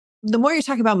the more you're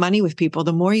talking about money with people,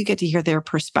 the more you get to hear their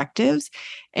perspectives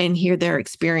and hear their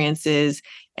experiences.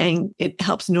 And it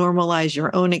helps normalize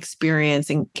your own experience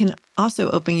and can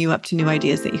also open you up to new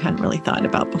ideas that you hadn't really thought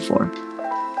about before.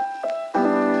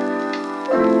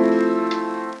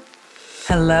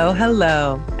 Hello,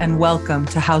 hello, and welcome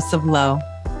to House of Lo.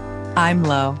 I'm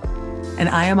Lo, and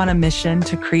I am on a mission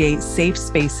to create safe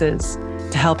spaces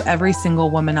to help every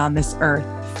single woman on this earth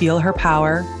feel her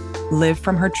power, live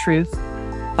from her truth,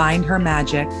 find her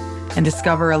magic, and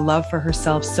discover a love for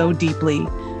herself so deeply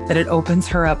that it opens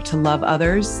her up to love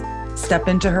others, step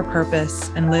into her purpose,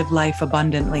 and live life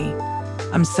abundantly.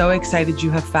 I'm so excited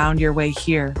you have found your way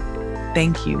here.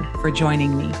 Thank you for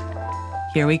joining me.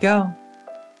 Here we go.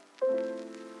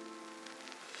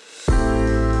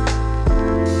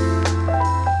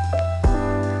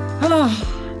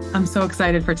 I'm so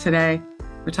excited for today.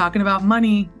 We're talking about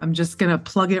money. I'm just going to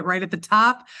plug it right at the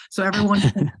top. So everyone,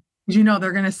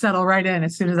 they're going to settle right in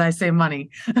as soon as I say money.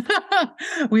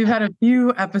 We've had a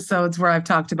few episodes where I've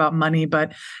talked about money,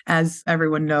 but as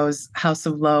everyone knows, House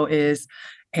of Lo is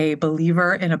a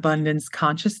believer in abundance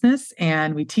consciousness,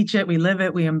 and we teach it, we live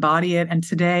it, we embody it. And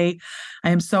today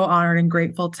I am so honored and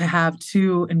grateful to have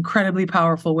two incredibly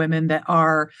powerful women that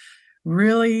are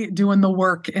really doing the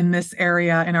work in this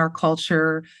area in our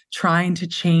culture, trying to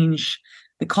change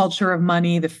the culture of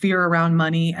money, the fear around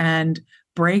money, and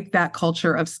break that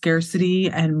culture of scarcity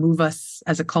and move us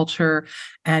as a culture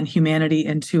and humanity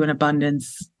into an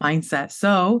abundance mindset.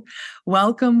 So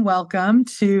welcome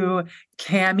to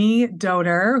Cami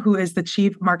Doder, who is the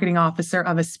Chief Marketing Officer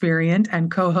of Aspiriant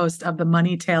and co-host of the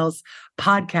Money Tales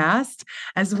podcast,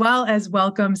 as well as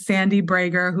welcome Sandy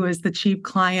Brager, who is the Chief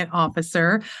Client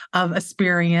Officer of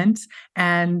Aspiriant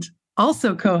and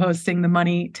also co-hosting the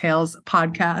Money Tales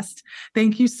podcast.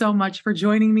 Thank you so much for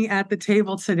joining me at the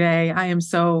table today. I am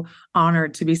so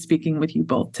honored to be speaking with you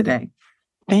both today.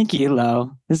 Thank you,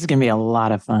 Lo. This is going to be a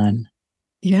lot of fun.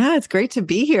 Yeah, it's great to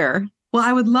be here. Well,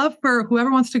 I would love for whoever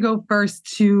wants to go first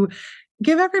to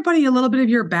give everybody a little bit of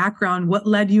your background, what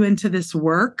led you into this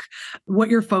work, what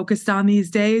you're focused on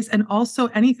these days, and also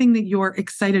anything that you're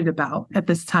excited about at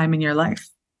this time in your life.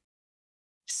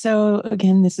 So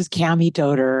again, this is Cami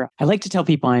Doder. I like to tell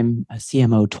people I'm a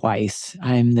CMO twice.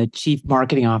 I'm the Chief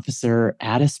Marketing Officer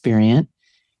at Aspiriant.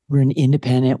 We're an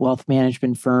independent wealth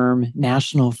management firm,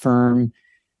 national firm,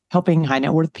 helping high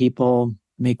net worth people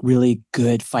make really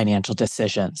good financial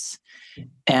decisions.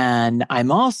 And I'm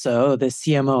also the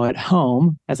CMO at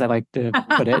home, as I like to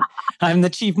put it. I'm the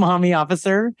Chief Mommy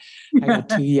Officer. I got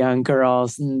two young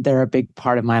girls, and they're a big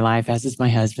part of my life, as is my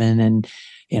husband. And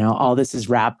all this is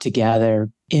wrapped together.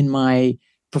 In my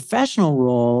professional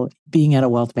role, being at a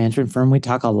wealth management firm, we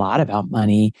talk a lot about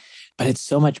money, but it's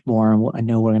so much more. And I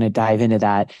know we're going to dive into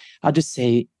that. I'll just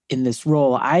say in this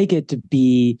role, I get to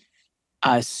be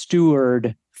a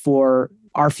steward for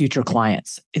our future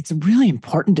clients. It's a really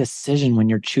important decision when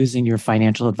you're choosing your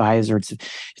financial advisor.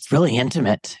 It's really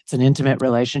intimate. It's an intimate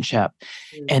relationship,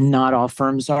 and not all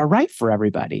firms are right for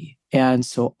everybody. And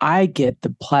so I get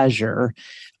the pleasure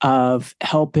of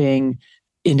helping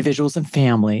individuals and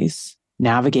families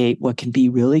navigate what can be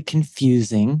really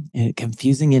confusing, a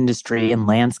confusing industry and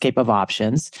landscape of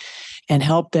options, and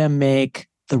help them make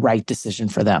the right decision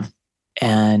for them.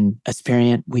 And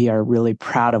Aspiriant, we are really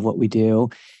proud of what we do.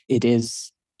 It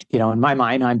is, in my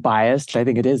mind, I'm biased. I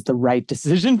think it is the right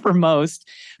decision for most,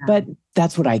 but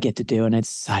that's what I get to do. And it's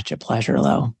such a pleasure,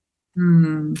 Lo.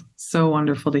 So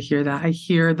wonderful to hear that. I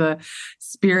hear the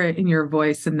spirit in your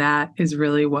voice, and that is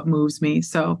really what moves me.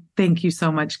 So thank you so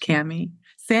much, Cami.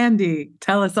 Sandy,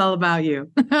 tell us all about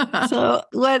you. So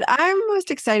what I'm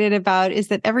most excited about is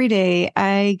that every day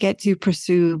I get to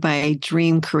pursue my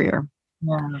dream career.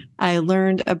 Yeah. I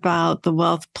learned about the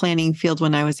wealth planning field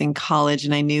when I was in college,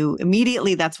 and I knew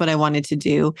immediately that's what I wanted to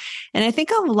do. And I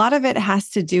think a lot of it has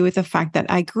to do with the fact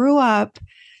that I grew up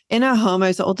in a home. I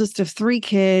was the oldest of three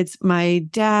kids. My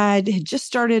dad had just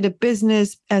started a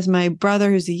business as my brother,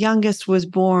 who's the youngest, was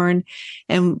born.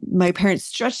 And my parents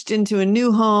stretched into a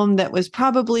new home that was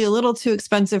probably a little too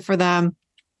expensive for them.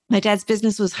 My dad's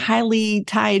business was highly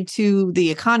tied to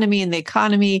the economy, and the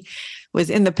economy was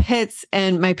in the pits.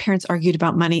 And my parents argued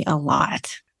about money a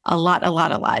lot.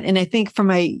 And I think for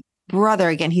my brother,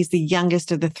 again, he's the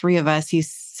youngest of the three of us. He's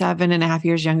 7.5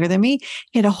 years younger than me.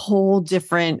 He had a whole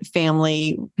different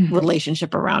family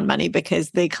relationship around money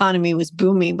because the economy was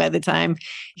booming by the time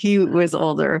he was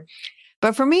older.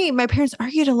 But for me, my parents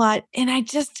argued a lot, and I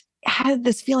just had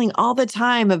this feeling all the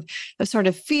time of sort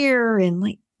of fear and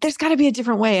like, there's got to be a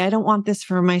different way. I don't want this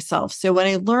for myself. So when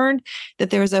I learned that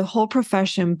there was a whole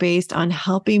profession based on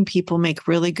helping people make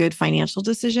really good financial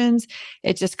decisions,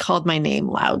 it just called my name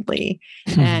loudly.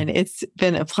 And it's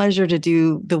been a pleasure to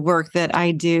do the work that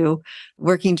I do,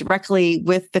 working directly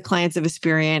with the clients of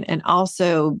Aspiriant and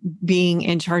also being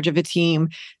in charge of a team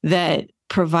that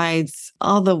provides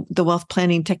all the wealth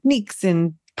planning techniques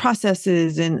and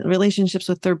processes and relationships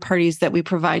with third parties that we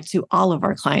provide to all of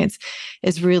our clients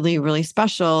is really, really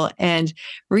special. And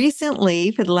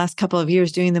recently, for the last couple of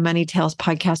years, doing the Money Tales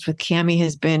podcast with Cami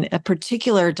has been a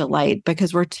particular delight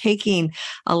because we're taking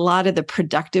a lot of the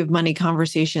productive money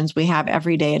conversations we have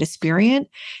every day at Aspiriant,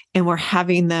 and we're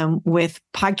having them with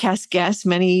podcast guests,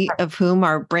 many of whom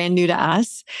are brand new to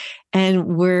us.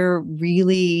 And we're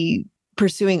really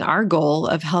pursuing our goal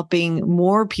of helping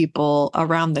more people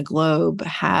around the globe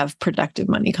have productive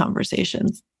money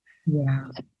conversations. Yeah.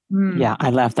 Yeah, I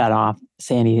left that off.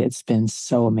 Sandy, it's been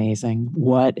so amazing.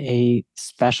 What a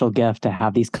special gift to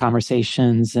have these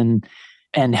conversations and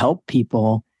help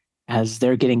people as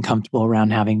they're getting comfortable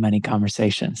around having money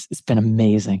conversations. It's been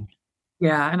amazing.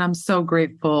 Yeah. And I'm so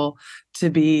grateful to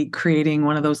be creating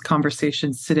one of those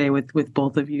conversations today with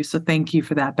both of you. So thank you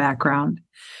for that background.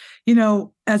 You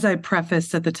know, as I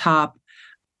prefaced at the top,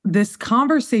 this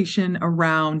conversation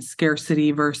around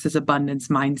scarcity versus abundance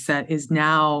mindset is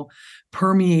now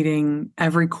permeating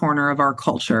every corner of our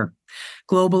culture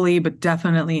globally, but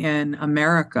definitely in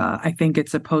America. I think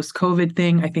it's a post-COVID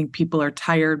thing. I think people are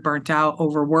tired, burnt out,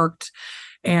 overworked,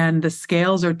 and the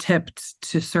scales are tipped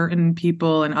to certain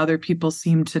people and other people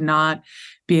seem to not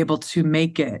be able to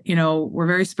make it. You know, we're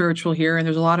very spiritual here, and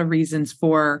there's a lot of reasons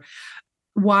for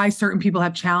why certain people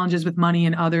have challenges with money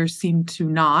and others seem to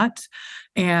not.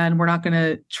 And we're not going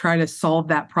to try to solve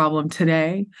that problem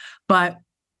today. But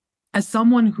as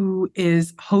someone who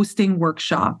is hosting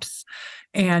workshops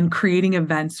and creating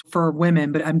events for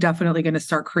women, but I'm definitely going to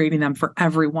start creating them for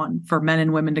everyone, for men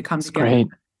and women to come together. Great.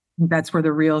 That's where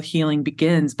the real healing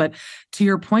begins. But to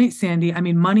your point, Sandy, I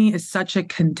mean, money is such a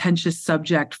contentious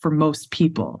subject for most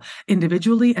people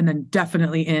individually, and then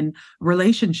definitely in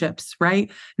relationships, right?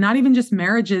 Not even just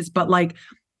marriages, but like,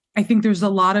 I think there's a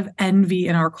lot of envy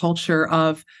in our culture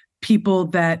of people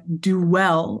that do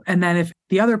well. And then if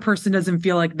the other person doesn't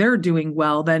feel like they're doing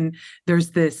well, then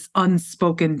there's this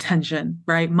unspoken tension,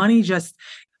 right?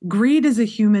 Greed is a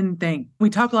human thing. We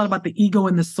talk a lot about the ego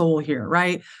and the soul here,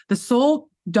 right? The soul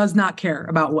does not care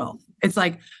about wealth. It's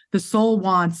like the soul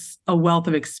wants a wealth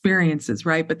of experiences,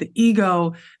 right? But the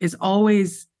ego is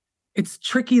always, it's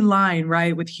tricky line,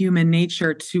 right? With human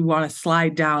nature to want to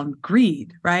slide down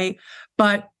greed, right?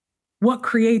 But what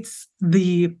creates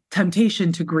the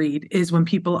temptation to greed is when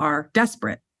people are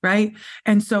desperate, right?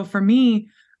 And so for me,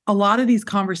 a lot of these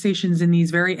conversations in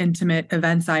these very intimate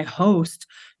events I host,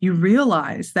 you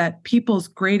realize that people's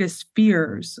greatest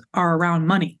fears are around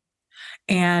money.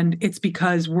 And it's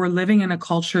because we're living in a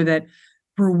culture that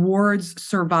rewards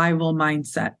survival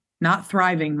mindset, not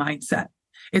thriving mindset.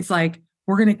 It's like,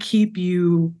 we're going to keep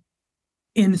you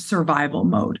in survival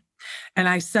mode. And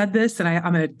I said this, and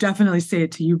I'm going to definitely say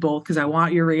it to you both because I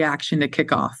want your reaction to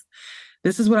kick off.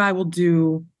 This is what I will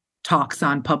do talks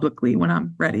on publicly when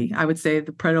I'm ready. I would say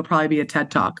it'll probably be a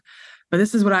TED Talk. But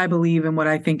this is what I believe and what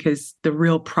I think is the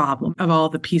real problem of all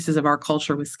the pieces of our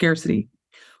culture with scarcity.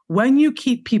 When you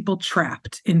keep people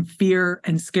trapped in fear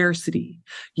and scarcity,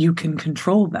 you can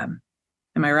control them.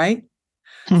 Am I right?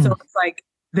 So it's like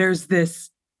there's this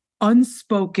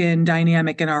unspoken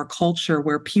dynamic in our culture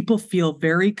where people feel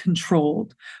very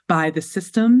controlled by the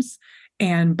systems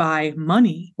and by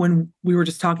money. When we were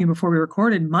just talking before we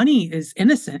recorded, money is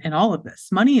innocent in all of this.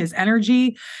 Money is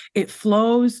energy. It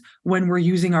flows when we're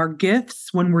using our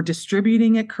gifts, when we're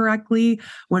distributing it correctly,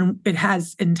 when it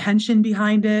has intention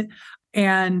behind it.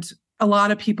 And a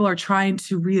lot of people are trying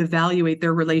to reevaluate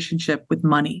their relationship with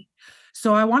money.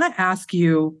 So I want to ask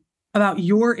you about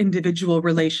your individual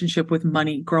relationship with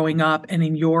money growing up and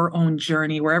in your own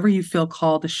journey, wherever you feel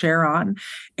called to share on,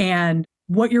 and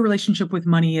what your relationship with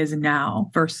money is now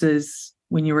versus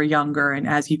when you were younger and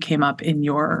as you came up in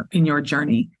your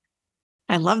journey.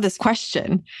 I love this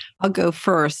question. I'll go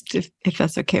first if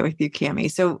that's okay with you,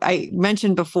 Cami. So I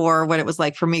mentioned before what it was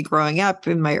like for me growing up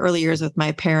in my early years with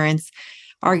my parents,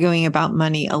 arguing about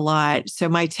money a lot. So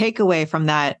my takeaway from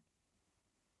that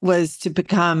was to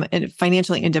become a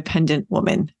financially independent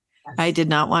woman. Yes. I did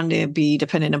not want to be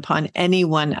dependent upon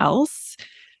anyone else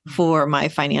for my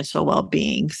financial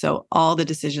well-being. So all the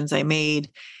decisions I made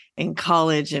in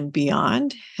college and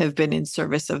beyond have been in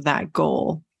service of that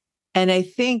goal. And I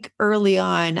think early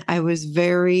on, I was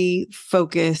very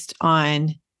focused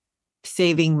on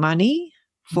saving money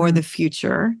for the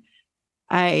future.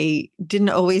 I didn't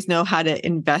always know how to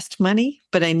invest money,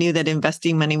 but I knew that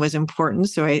investing money was important.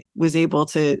 So I was able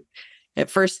to at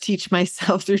first teach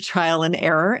myself through trial and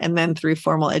error, and then through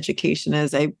formal education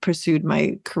as I pursued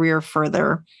my career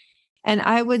further. And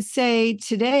I would say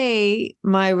today,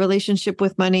 my relationship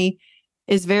with money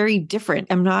is very different.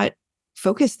 I'm not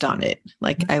focused on it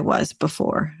like I was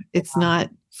before. It's not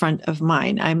front of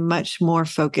mind. I'm much more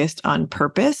focused on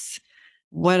purpose,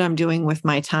 what I'm doing with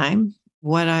my time,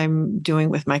 what I'm doing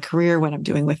with my career, what I'm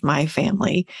doing with my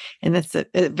family. And that's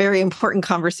a very important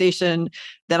conversation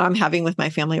that I'm having with my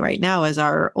family right now as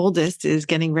our oldest is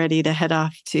getting ready to head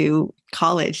off to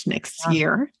college next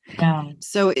year. Yeah.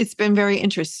 So it's been very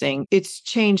interesting. It's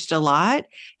changed a lot.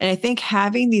 And I think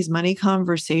having these money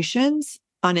conversations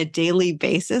on a daily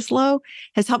basis, Lo,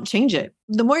 has helped change it.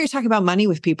 The more you talk about money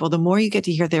with people, the more you get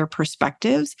to hear their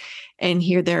perspectives and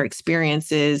hear their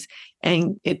experiences.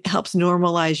 And it helps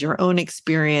normalize your own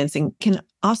experience and can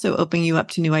also open you up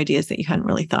to new ideas that you hadn't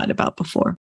really thought about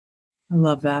before. I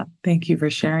love that. Thank you for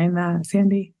sharing that,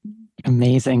 Sandy.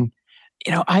 Amazing.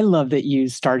 I love that you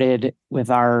started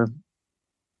with our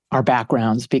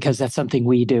backgrounds, because that's something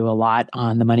we do a lot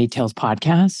on the Money Tales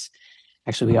podcast.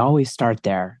 Actually, we always start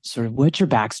there. Sort of, what's your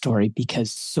backstory?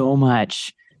 Because so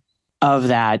much of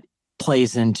that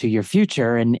plays into your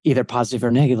future, and either positive or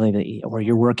negatively, or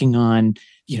you're working on,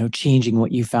 changing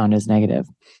what you found as negative.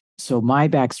 So my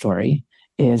backstory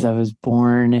is I was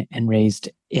born and raised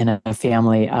in a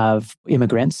family of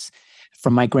immigrants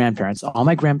from my grandparents. All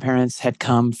my grandparents had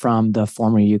come from the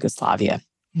former Yugoslavia.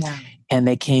 Yeah. And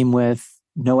they came with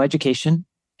no education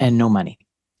and no money.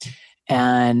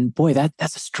 And boy,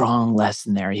 that's a strong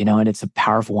lesson there, and it's a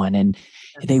powerful one. And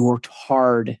they worked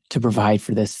hard to provide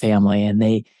for this family, and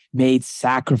they made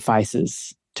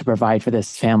sacrifices to provide for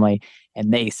this family,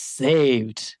 and they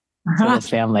saved for this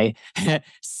family.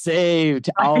 Saved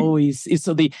always.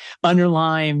 So the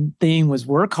underlying thing was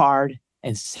work hard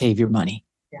and save your money.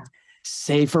 Yeah.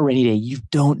 Save for a rainy day. You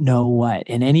don't know what.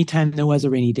 And anytime there was a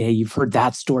rainy day, you've heard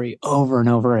that story over and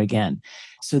over again.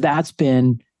 So that's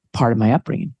been part of my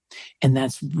upbringing. And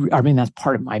that's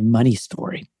part of my money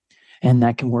story. And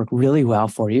that can work really well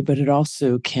for you, but it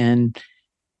also can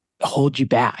hold you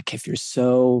back if you're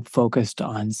so focused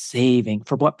on saving.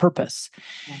 For what purpose?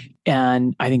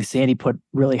 And I think Sandy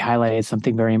really highlighted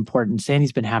something very important.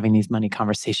 Sandy's been having these money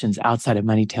conversations outside of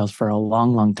Money Tales for a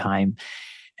long, long time.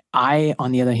 I,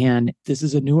 on the other hand, this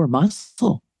is a newer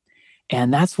muscle.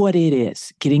 And that's what it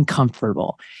is, getting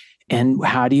comfortable. And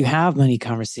how do you have money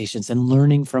conversations and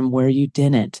learning from where you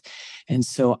didn't? And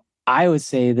so I would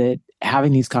say that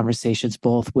having these conversations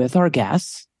both with our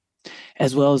guests,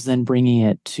 as well as then bringing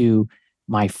it to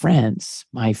my friends,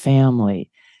 my family,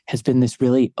 has been this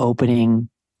really opening,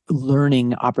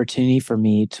 learning opportunity for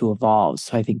me to evolve.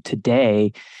 So I think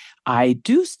today, I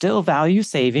do still value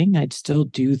saving. I still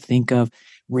do think of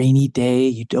rainy day.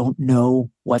 You don't know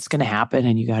what's going to happen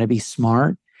and you got to be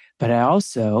smart. But I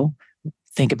also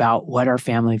think about what our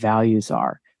family values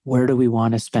are. Where do we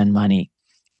want to spend money?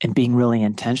 And being really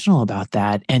intentional about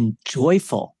that and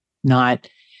joyful, not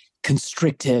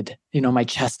constricted. My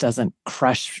chest doesn't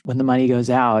crush when the money goes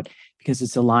out because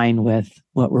it's aligned with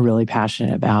what we're really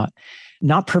passionate about.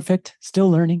 Not perfect, still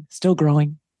learning, still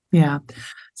growing. Yeah.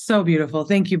 So beautiful.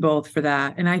 Thank you both for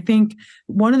that. And I think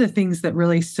one of the things that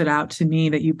really stood out to me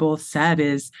that you both said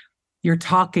is you're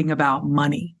talking about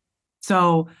money.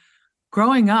 So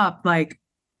growing up, like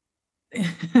in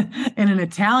an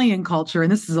Italian culture, and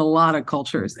this is a lot of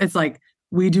cultures, it's like,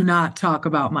 we do not talk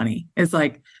about money. It's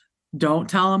like, don't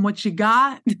tell them what you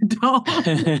got. Don't.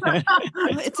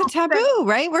 It's a taboo,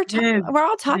 right? We're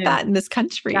all taught that in this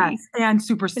country. Yes. And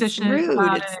superstitious. It's rude.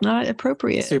 It's not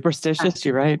appropriate. Superstitious,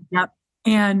 you're right. Yep.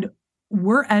 And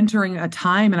we're entering a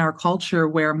time in our culture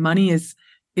where money is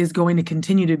going to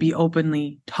continue to be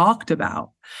openly talked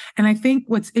about. And I think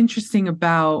what's interesting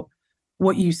about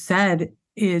what you said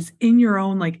is in your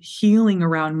own healing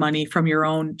around money from your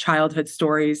own childhood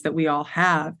stories that we all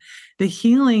have, the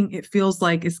healing, it feels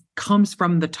like, comes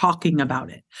from the talking about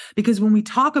it. Because when we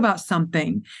talk about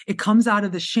something, it comes out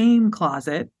of the shame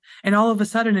closet and all of a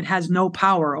sudden it has no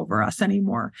power over us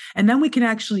anymore. And then we can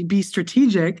actually be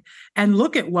strategic and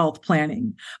look at wealth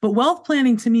planning. But wealth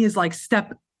planning to me is like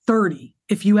step 30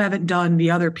 if you haven't done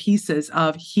the other pieces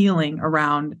of healing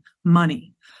around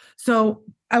money. So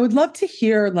I would love to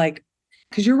hear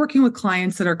because you're working with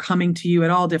clients that are coming to you at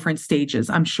all different stages,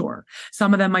 I'm sure.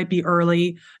 Some of them might be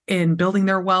early in building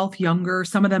their wealth, younger.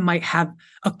 Some of them might have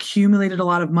accumulated a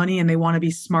lot of money and they want to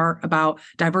be smart about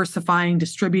diversifying,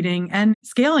 distributing, and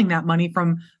scaling that money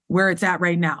from where it's at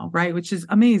right now, right? Which is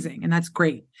amazing. And that's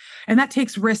great. And that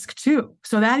takes risk too.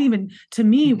 So that even to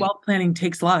me, wealth planning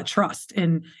takes a lot of trust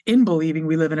in believing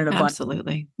we live in an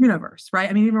abundant universe, right?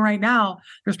 I mean, even right now,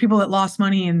 there's people that lost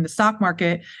money in the stock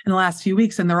market in the last few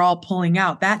weeks and they're all pulling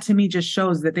out. That to me just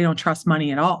shows that they don't trust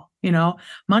money at all.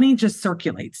 Money just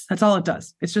circulates. That's all it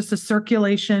does. It's just a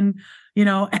circulation,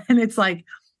 and it's like,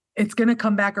 it's going to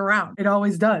come back around. It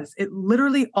always does. It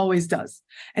literally always does.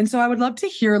 And so I would love to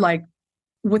hear, like,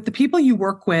 with the people you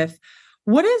work with,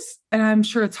 what is, and I'm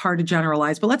sure it's hard to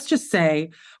generalize, but let's just say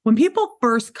when people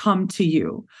first come to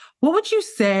you, what would you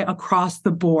say across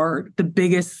the board, the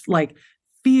biggest like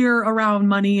fear around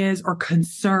money is, or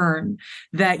concern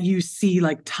that you see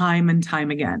like time and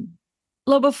time again?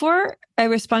 Well, before I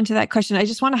respond to that question, I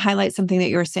just want to highlight something that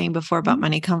you were saying before about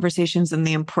money conversations and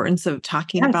the importance of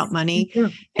talking about money.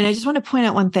 And I just want to point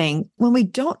out one thing. When we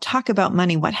don't talk about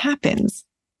money, what happens?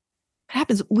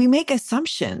 We make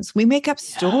assumptions. We make up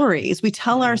stories. We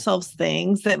tell ourselves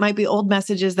things that might be old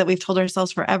messages that we've told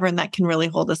ourselves forever, and that can really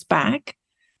hold us back.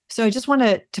 So I just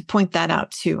wanted to point that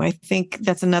out too. I think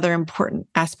that's another important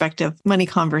aspect of money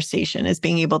conversation, is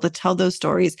being able to tell those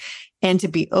stories and to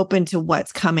be open to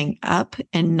what's coming up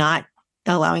and not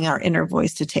allowing our inner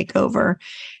voice to take over.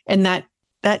 And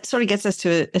that sort of gets us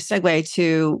to a segue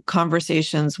to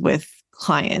conversations with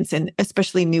clients, and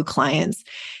especially new clients.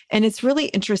 And it's really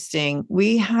interesting.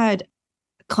 We had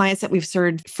clients that we've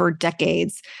served for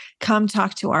decades come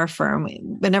talk to our firm.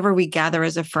 Whenever we gather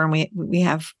as a firm, we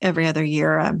have every other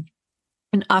year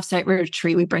an offsite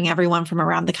retreat. We bring everyone from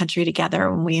around the country together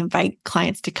and we invite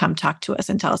clients to come talk to us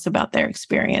and tell us about their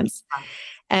experience.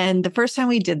 And the first time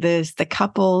we did this, the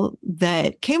couple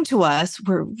that came to us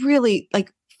were really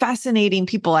like fascinating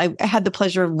people. I had the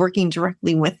pleasure of working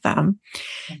directly with them.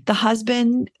 The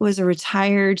husband was a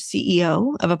retired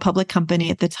CEO of a public company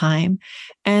at the time,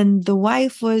 and the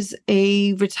wife was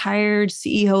a retired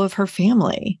CEO of her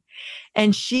family.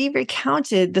 And she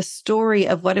recounted the story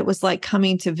of what it was like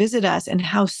coming to visit us and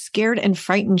how scared and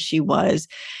frightened she was,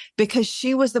 because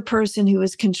she was the person who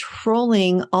was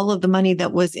controlling all of the money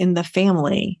that was in the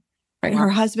family. Right? Her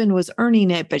husband was earning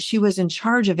it, but she was in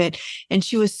charge of it. And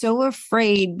she was so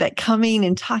afraid that coming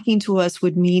and talking to us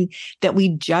would mean that we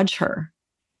judge her,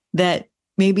 that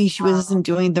maybe she wasn't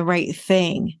doing the right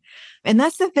thing. And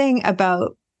that's the thing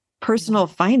about personal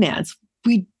finance.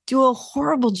 We do a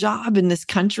horrible job in this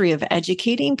country of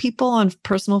educating people on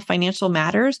personal financial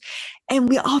matters, and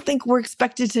we all think we're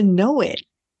expected to know it.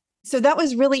 So that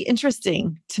was really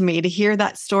interesting to me to hear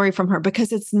that story from her,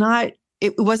 because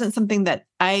it wasn't something that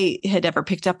I had ever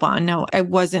picked up on. No, I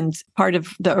wasn't part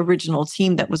of the original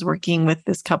team that was working with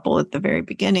this couple at the very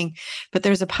beginning, but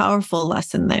there's a powerful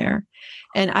lesson there.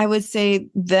 And I would say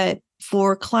that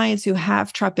for clients who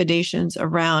have trepidations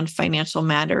around financial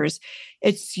matters,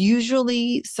 it's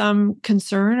usually some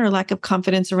concern or lack of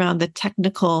confidence around the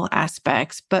technical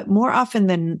aspects, but more often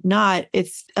than not,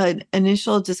 it's an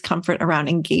initial discomfort around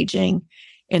engaging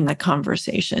in the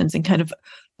conversations and kind of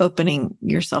opening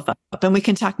yourself up. And we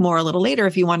can talk more a little later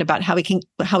if you want about how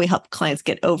we help clients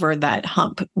get over that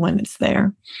hump when it's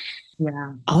there.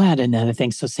 Yeah. I'll add another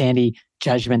thing. So Sandy,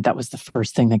 judgment, that was the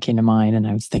first thing that came to mind. And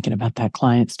I was thinking about that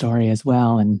client story as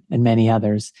well, and many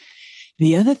others.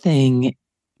 The other thing,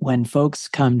 when folks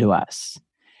come to us,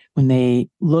 when they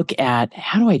look at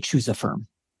how do I choose a firm,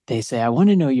 they say, I want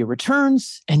to know your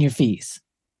returns and your fees.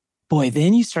 Boy,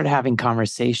 then you start having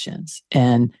conversations,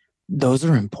 and those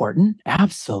are important.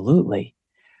 Absolutely.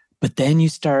 But then you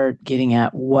start getting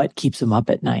at what keeps them up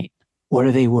at night. What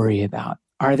do they worry about?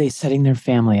 Are they setting their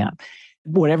family up?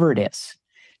 Whatever it is.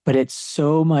 But it's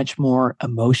so much more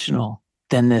emotional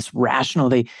than this rational.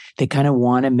 They kind of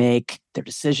want to make their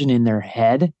decision in their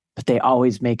head, but they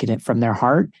always make it from their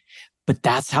heart. But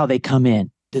that's how they come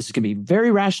in. This is going to be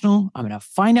very rational. I'm going to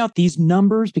find out these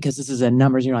numbers because this is a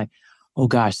numbers. And you're like, oh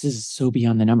gosh, this is so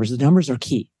beyond the numbers. The numbers are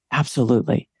key.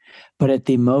 Absolutely. But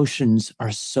the emotions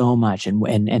are so much.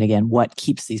 And again, what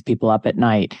keeps these people up at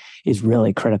night is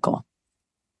really critical.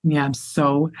 Yeah, I'm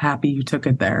so happy you took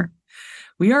it there.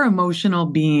 We are emotional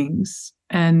beings.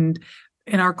 And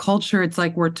in our culture, it's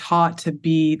like we're taught to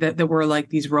be that we're like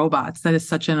these robots. That is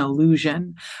such an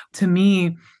illusion. To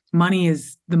me, money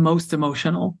is the most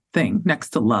emotional thing next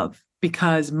to love,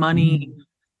 because money,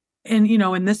 and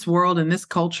in this world, in this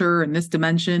culture, in this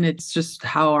dimension, it's just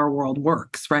how our world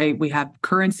works, right? We have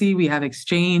currency, we have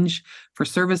exchange for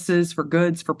services, for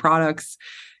goods, for products.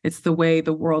 It's the way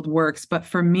the world works. But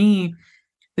for me,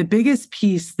 the biggest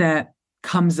piece that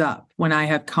comes up when I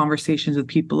have conversations with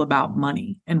people about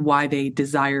money and why they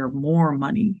desire more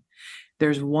money,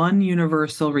 there's one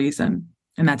universal reason,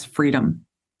 and that's freedom.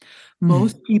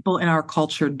 Most people in our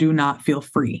culture do not feel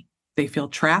free. They feel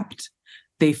trapped.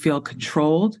 They feel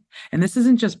controlled. And this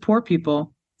isn't just poor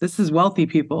people. This is wealthy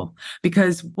people.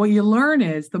 Because what you learn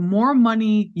is the more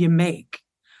money you make,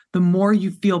 the more you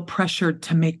feel pressured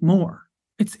to make more.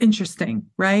 It's interesting,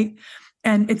 right?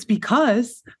 And it's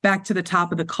because, back to the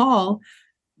top of the call,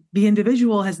 the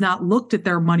individual has not looked at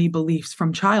their money beliefs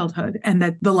from childhood, and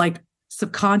that the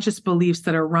subconscious beliefs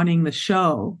that are running the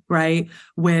show, right?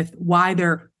 With why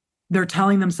they're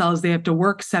telling themselves they have to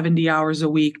work 70 hours a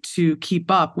week to keep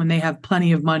up when they have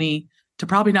plenty of money to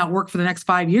probably not work for the next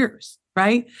 5 years,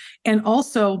 right? And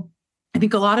also, I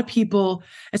think a lot of people,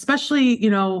 especially,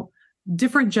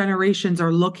 different generations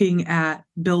are looking at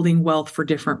building wealth for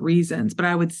different reasons. But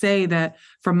I would say that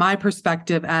from my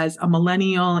perspective as a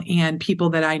millennial and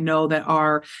people that I know that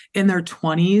are in their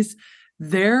 20s,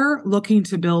 they're looking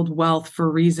to build wealth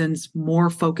for reasons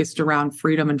more focused around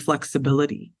freedom and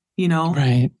flexibility,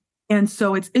 Right. And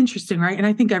so it's interesting, right? And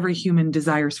I think every human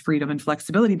desires freedom and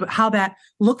flexibility, but how that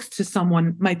looks to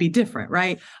someone might be different,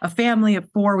 right? A family of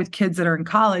 4 with kids that are in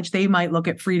college, they might look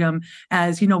at freedom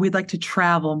as, we'd like to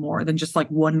travel more than just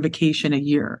one vacation a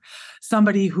year.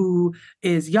 Somebody who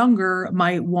is younger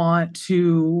might want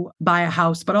to buy a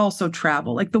house, but also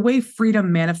travel. The way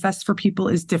freedom manifests for people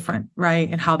is different, right?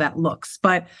 And how that looks.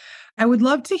 But I would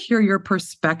love to hear your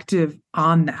perspective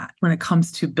on that when it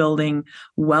comes to building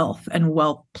wealth and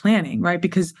wealth planning, right?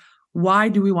 Because why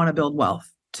do we want to build wealth?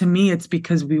 To me, it's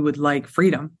because we would like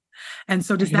freedom. And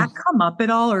so does that come up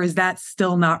at all, or is that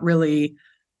still not really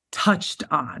touched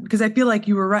on? Because I feel like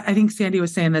you were right. I think Sandy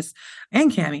was saying this,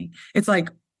 and Cami, it's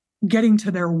getting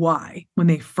to their why when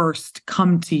they first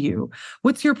come to you.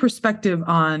 What's your perspective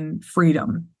on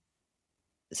freedom?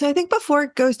 So I think before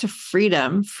it goes to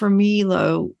freedom, for me,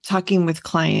 Lo, talking with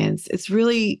clients, it's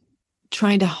really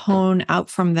trying to hone out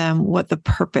from them what the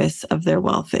purpose of their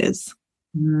wealth is.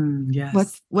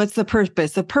 Yes. What's the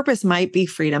purpose? The purpose might be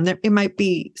freedom. It might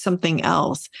be something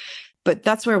else, but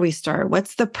that's where we start.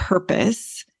 What's the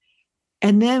purpose?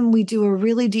 And then we do a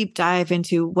really deep dive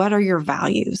into what are your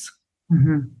values?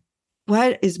 Mm-hmm.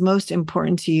 What is most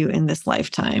important to you in this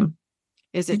lifetime?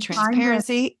 Is it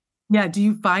transparency? Yeah. Do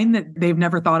you find that they've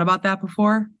never thought about that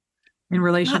before in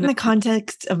relation Not in the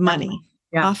context of money.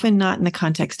 Yeah. Often not in the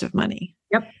context of money.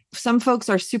 Yep. Some folks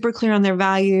are super clear on their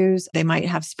values. They might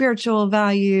have spiritual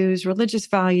values, religious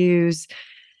values,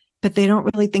 but they don't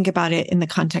really think about it in the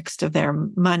context of their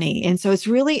money. And so it's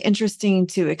really interesting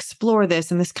to explore this.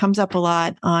 And this comes up a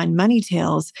lot on Money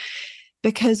Tales,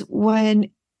 because when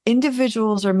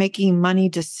individuals are making money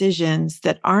decisions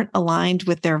that aren't aligned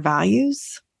with their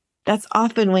values, that's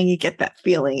often when you get that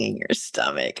feeling in your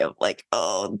stomach of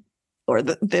or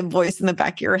the voice in the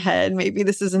back of your head, maybe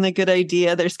this isn't a good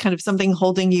idea. There's kind of something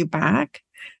holding you back.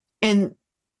 And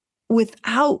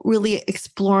without really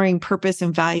exploring purpose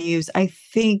and values, I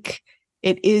think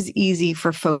it is easy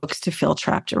for folks to feel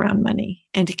trapped around money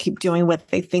and to keep doing what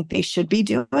they think they should be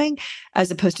doing,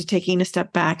 as opposed to taking a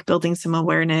step back, building some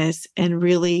awareness, and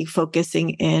really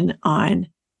focusing in on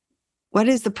what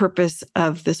is the purpose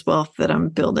of this wealth that I'm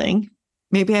building?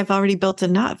 Maybe I've already built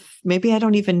enough. Maybe I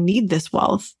don't even need this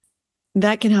wealth.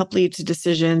 That can help lead to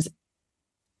decisions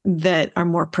that are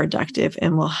more productive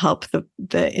and will help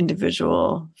the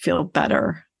individual feel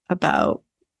better about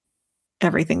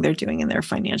everything they're doing in their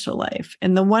financial life.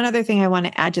 And the one other thing I want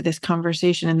to add to this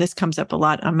conversation, and this comes up a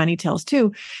lot on Money Tales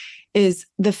too, is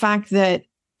the fact that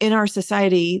in our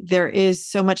society, there is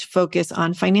so much focus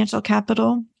on financial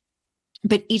capital,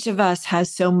 but each of us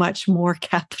has so much more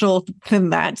capital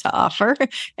than that to offer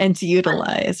and to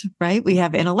utilize, right? We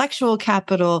have intellectual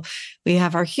capital, we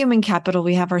have our human capital,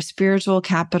 we have our spiritual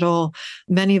capital.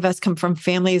 Many of us come from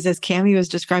families, as Cami was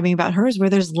describing about hers, where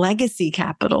there's legacy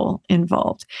capital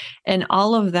involved. And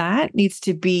all of that needs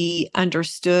to be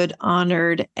understood,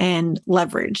 honored, and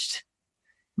leveraged,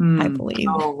 I believe.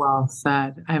 Oh, well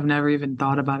said. I've never even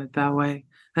thought about it that way.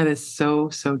 That is so,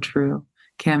 so true.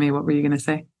 Cami, what were you going to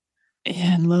say?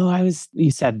 And Lo, you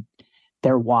said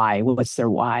their why. What's their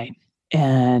why?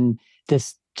 And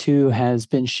this too has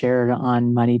been shared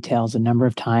on Money Tales a number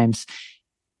of times.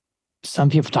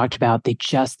 Some people talked about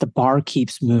the bar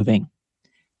keeps moving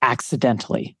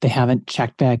accidentally. They haven't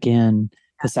checked back in.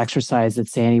 This exercise that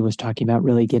Sandy was talking about,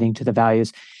 really getting to the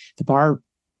values. The bar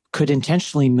could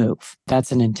intentionally move.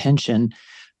 That's an intention.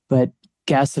 But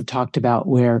guests have talked about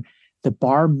where the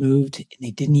bar moved and they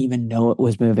didn't even know it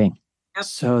was moving. Yep.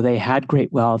 So they had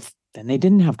great wealth, then they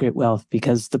didn't have great wealth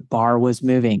because the bar was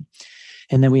moving.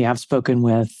 And then we have spoken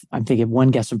with, I'm thinking of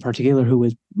one guest in particular who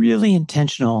was really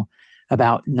intentional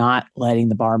about not letting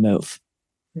the bar move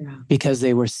because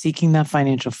they were seeking that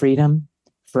financial freedom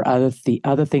for the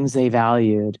other things they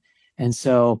valued. And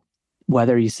so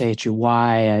whether you say it's your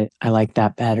why, I like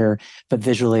that better, but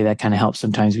visually that kind of helps.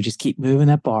 Sometimes we just keep moving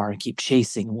that bar and keep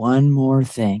chasing one more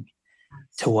thing.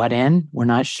 To what end? We're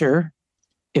not sure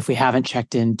if we haven't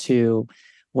checked into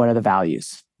what are the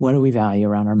values? What do we value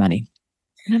around our money?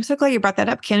 And I'm so glad you brought that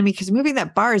up, Ken, because moving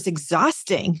that bar is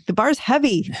exhausting. The bar is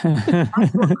heavy.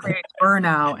 That's what creates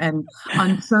burnout and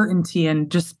uncertainty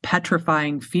and just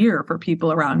petrifying fear for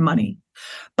people around money.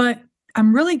 But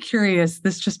I'm really curious,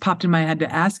 this just popped in my head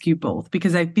to ask you both,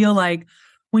 because I feel like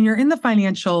when you're in the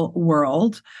financial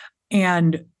world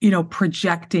and,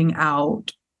 projecting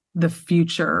out the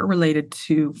future related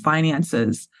to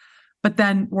finances, but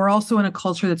then we're also in a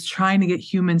culture that's trying to get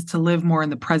humans to live more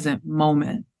in the present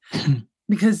moment.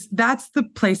 Because that's the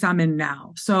place I'm in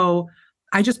now. So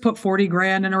I just put 40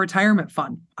 grand in a retirement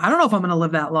fund. I don't know if I'm going to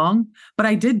live that long, but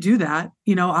I did do that,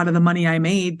 out of the money I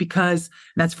made, because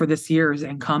that's for this year's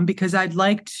income, because I'd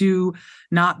like to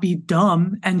not be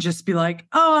dumb and just be like,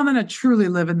 oh, I'm going to truly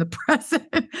live in the present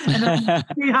and then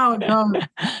see how it goes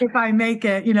if I make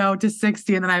it, to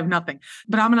 60 and then I have nothing.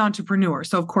 But I'm an entrepreneur.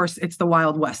 So of course it's the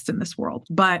Wild West in this world.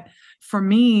 But for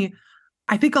me,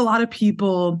 I think a lot of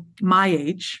people my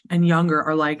age and younger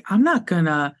are like, I'm not going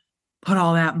to put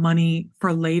all that money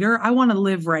for later. I want to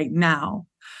live right now.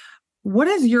 What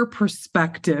is your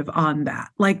perspective on that?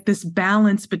 Like this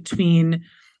balance between,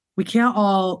 we can't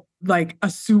all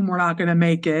assume we're not going to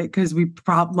make it because we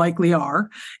likely are.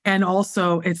 And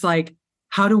also it's like,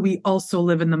 how do we also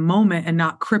live in the moment and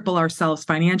not cripple ourselves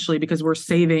financially because we're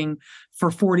saving for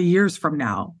 40 years from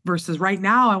now versus right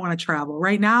now, I want to travel.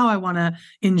 Right now, I want to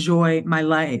enjoy my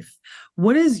life.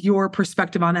 What is your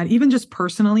perspective on that, even just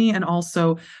personally, and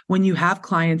also when you have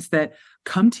clients that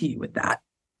come to you with that?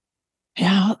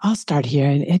 Yeah, I'll start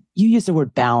here. You use the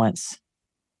word balance.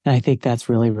 And I think that's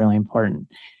really, really important.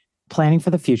 Planning for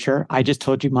the future. I just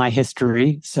told you my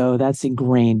history, so that's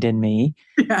ingrained in me.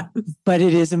 Yes. But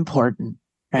it is important,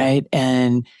 right?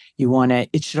 And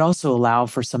it should also allow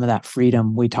for some of that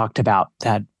freedom we talked about,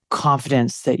 that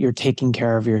confidence that you're taking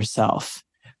care of yourself.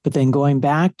 But then going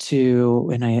back to,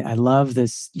 and I love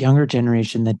this younger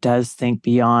generation that does think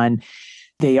beyond,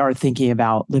 they are thinking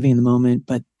about living in the moment,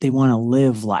 but they want to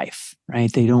live life,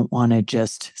 right? They don't want to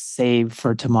just save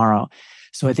for tomorrow.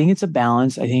 So I think it's a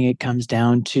balance. I think it comes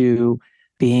down to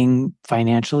being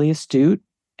financially astute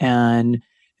and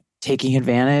taking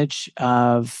advantage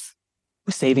of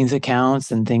savings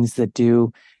accounts and things that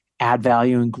do add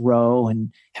value and grow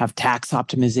and have tax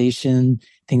optimization,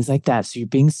 things like that. So you're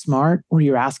being smart, or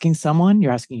you're asking someone,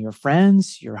 you're asking your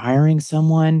friends, you're hiring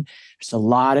someone. There's a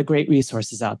lot of great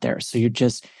resources out there. So you're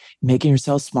just making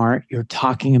yourself smart. You're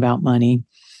talking about money.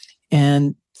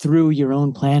 And through your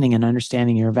own planning and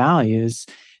understanding your values,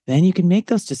 then you can make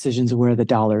those decisions of where the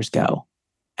dollars go.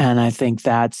 And I think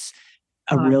that's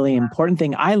a really important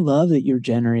thing. I love that your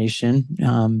generation,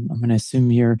 I'm going to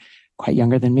assume you're quite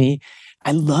younger than me.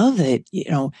 I love that,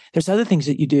 there's other things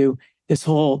that you do. This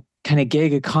whole kind of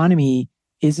gig economy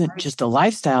isn't just a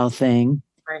lifestyle thing.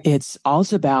 Right. It's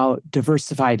also about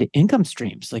diversified income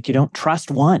streams. Like you don't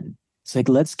trust one. It's like,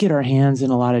 let's get our hands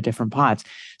in a lot of different pots.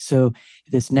 So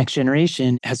this next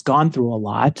generation has gone through a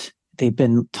lot. They've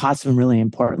been taught some really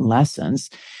important lessons.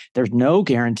 There's no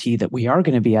guarantee that we are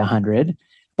going to be 100,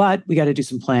 but we got to do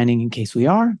some planning in case we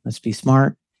are. Let's be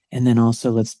smart. And then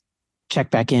also let's check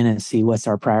back in and see what's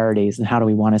our priorities and how do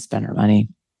we want to spend our money.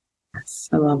 Yes,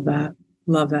 I love that.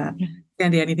 Love that.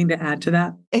 Sandy, anything to add to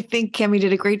that? I think Cami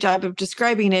did a great job of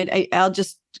describing it. I'll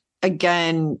just,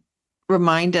 again,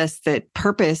 remind us that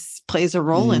purpose plays a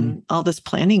role in all this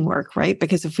planning work, right?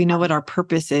 Because if we know what our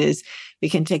purpose is, we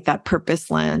can take that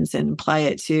purpose lens and apply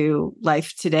it to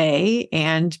life today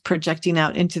and projecting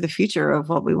out into the future of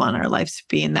what we want our lives to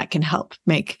be. And that can help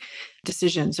make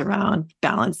decisions around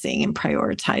balancing and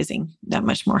prioritizing that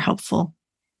much more helpful.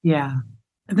 Yeah.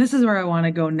 This is where I want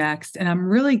to go next. And I'm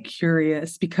really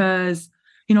curious because,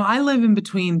 I live in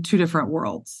between two different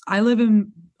worlds. I live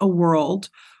in a world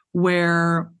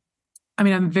where,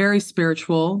 I'm very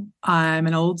spiritual. I'm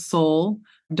an old soul.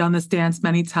 I've done this dance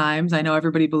many times. I know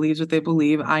everybody believes what they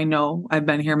believe. I know I've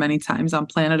been here many times on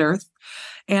planet Earth.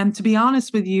 And to be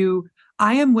honest with you,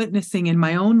 I am witnessing in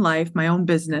my own life, my own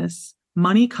business,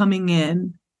 money coming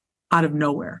in out of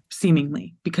nowhere,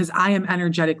 seemingly, because I am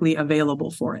energetically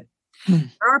available for it. There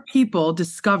are people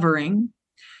discovering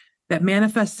that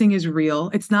manifesting is real.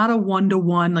 It's not a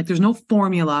one-to-one, like there's no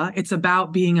formula. It's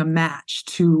about being a match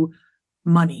to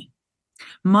money.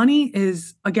 Money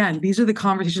is, again, these are the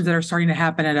conversations that are starting to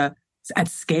happen at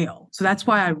scale. So that's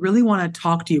why I really want to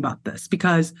talk to you about this,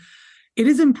 because it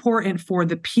is important for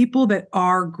the people that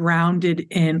are grounded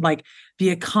in like the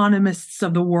economists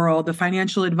of the world, the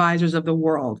financial advisors of the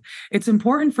world. It's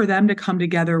important for them to come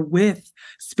together with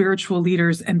spiritual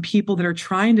leaders and people that are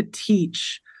trying to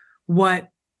teach what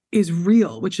is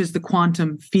real, which is the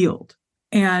quantum field.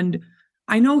 And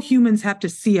I know humans have to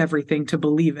see everything to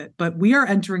believe it, but we are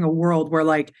entering a world where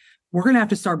like, we're going to have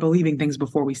to start believing things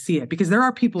before we see it, because there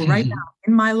are people right now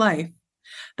in my life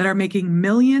that are making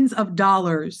millions of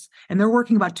dollars and they're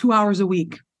working about 2 hours a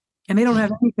week and they don't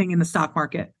have anything in the stock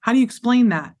market. How do you explain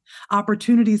that?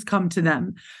 Opportunities come to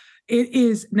them. It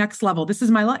is next level. This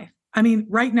is my life. I mean,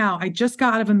 right now, I just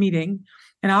got out of a meeting.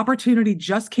 An opportunity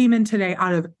just came in today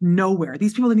out of nowhere.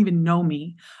 These people didn't even know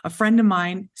me. A friend of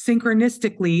mine,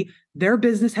 synchronistically, their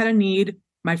business had a need.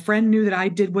 My friend knew that I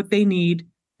did what they need.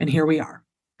 And here we are.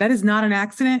 That is not an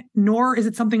accident, nor is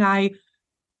it something I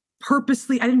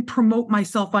didn't promote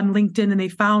myself on LinkedIn and they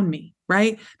found me,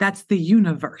 right? That's the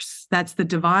universe. That's the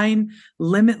divine,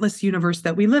 limitless universe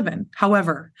that we live in.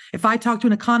 However, if I talk to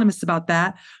an economist about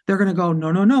that, they're going to go,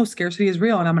 no, scarcity is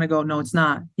real. And I'm going to go, no, it's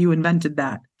not. You invented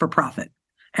that for profit.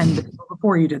 And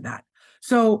before you did that.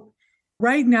 So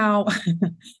right now,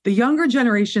 the younger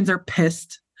generations are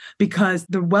pissed because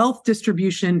the wealth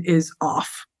distribution is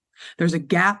off. There's a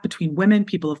gap between women,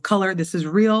 people of color. This is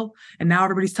real. And now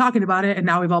everybody's talking about it. And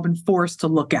now we've all been forced to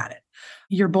look at it.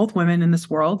 You're both women in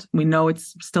this world. We know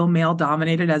it's still male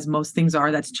dominated, as most things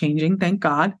are. That's changing, thank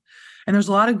God. And there's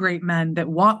a lot of great men that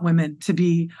want women to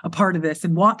be a part of this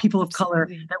and want people of color,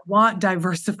 that want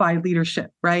diversified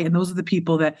leadership, right? And those are the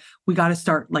people that we got to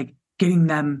start like getting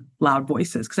them loud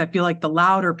voices. Because I feel like the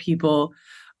louder people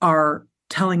are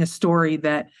telling a story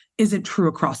that isn't true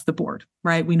across the board,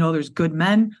 right? We know there's good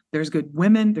men, there's good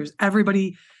women, there's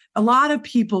everybody. A lot of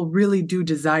people really do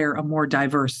desire a more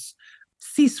diverse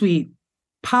C-suite,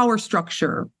 power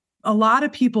structure. A lot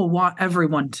of people want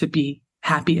everyone to be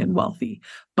happy and wealthy,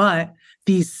 but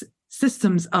these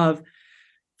systems of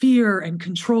fear and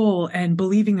control and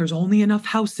believing there's only enough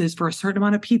houses for a certain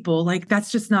amount of people, like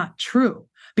that's just not true,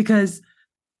 because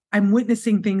I'm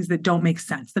witnessing things that don't make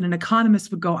sense, that an economist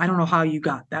would go, I don't know how you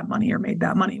got that money or made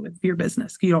that money with your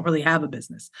business. You don't really have a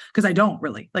business. Because I don't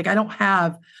really, like, I don't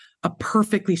have a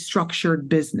perfectly structured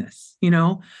business, you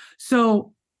know?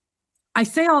 So I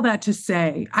say all that to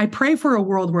say, I pray for a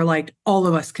world where like all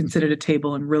of us can sit at a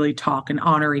table and really talk and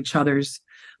honor each other's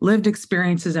lived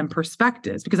experiences and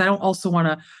perspectives, because I don't also want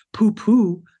to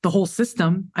poo-poo the whole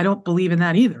system. I don't believe in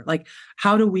that either. Like,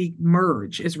 how do we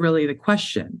merge is really the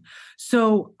question.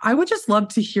 So I would just love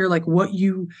to hear like what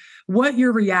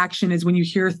your reaction is when you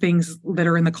hear things that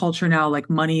are in the culture now, like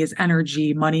money is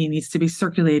energy, money needs to be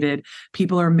circulated.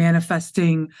 People are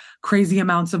manifesting crazy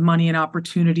amounts of money and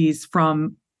opportunities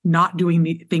from not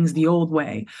doing things the old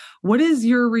way. What is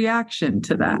your reaction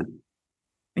to that?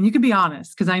 And you can be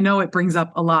honest, because I know it brings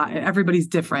up a lot. Everybody's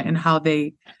different in how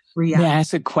they react. May I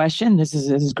ask a question? This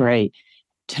is great.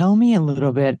 Tell me a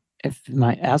little bit, if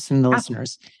my asking the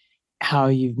listeners, how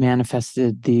you've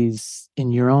manifested these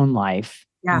in your own life.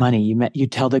 Yeah. Money. You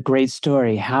tell the great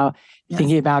story. How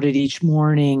thinking about it each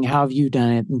morning. How have you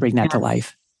done it and bring that to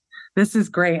life? This is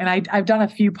great. And I've done a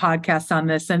few podcasts on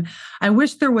this, and I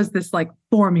wish there was this like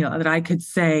formula that I could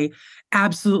say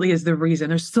absolutely is the reason.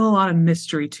 There's still a lot of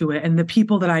mystery to it. And the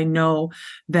people that I know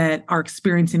that are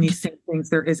experiencing these same things,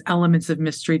 there is elements of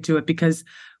mystery to it because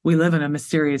we live in a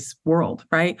mysterious world,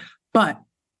 right? But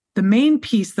the main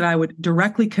piece that I would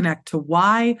directly connect to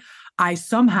why I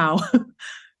somehow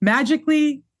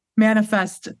magically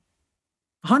manifest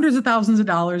hundreds of thousands of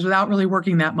dollars without really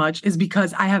working that much is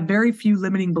because I have very few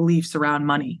limiting beliefs around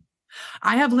money.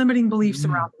 I have limiting beliefs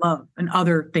around love and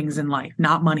other things in life,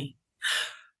 not money.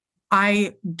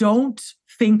 I don't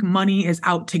think money is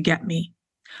out to get me.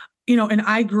 You know, and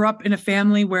I grew up in a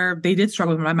family where they did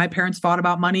struggle with money. My parents fought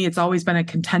about money. It's always been a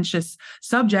contentious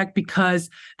subject because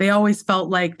they always felt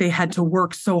like they had to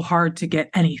work so hard to get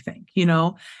anything, you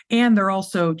know, and they're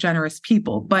also generous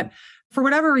people. But for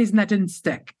whatever reason, that didn't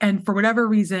stick. And for whatever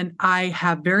reason, I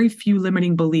have very few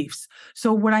limiting beliefs.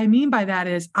 So what I mean by that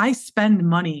is I spend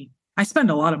money. I spend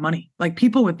a lot of money. Like,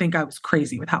 people would think I was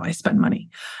crazy with how I spend money.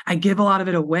 I give a lot of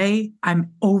it away.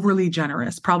 I'm overly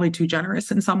generous, probably too generous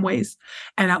in some ways.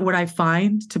 And what I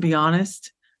find, to be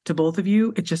honest, to both of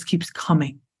you, it just keeps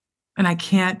coming and I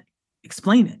can't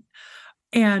explain it.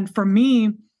 And for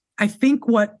me, I think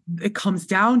what it comes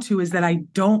down to is that I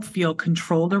don't feel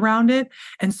controlled around it.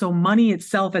 And so money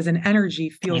itself as an energy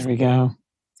feels to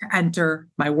enter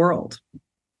my world.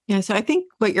 Yeah. So I think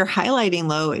what you're highlighting,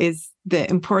 Lo, is the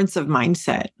importance of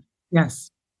mindset. Yes.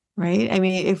 Right. I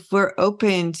mean, if we're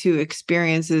open to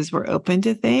experiences, we're open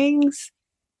to things,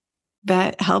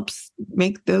 that helps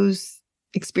make those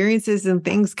experiences and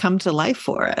things come to life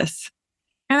for us.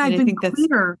 And I've been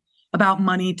clear about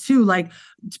money too. Like,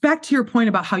 back to your point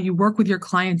about how you work with your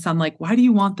clients on like, why do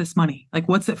you want this money? Like,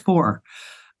 what's it for?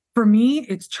 For me,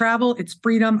 it's travel, it's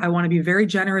freedom. I want to be very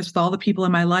generous with all the people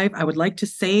in my life. I would like to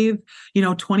save,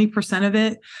 20% of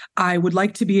it. I would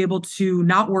like to be able to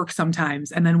not work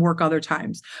sometimes and then work other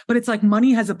times. But it's like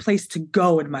money has a place to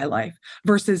go in my life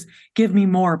versus give me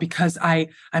more because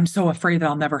I'm so afraid that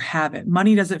I'll never have it.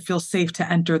 Money doesn't feel safe to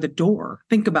enter the door.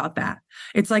 Think about that.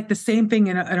 It's like the same thing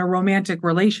in a romantic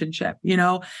relationship.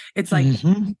 It's like,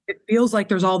 It feels like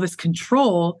there's all this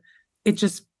control. It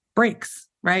just breaks.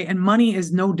 Right. And money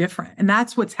is no different. And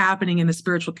that's what's happening in the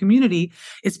spiritual community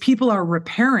is people are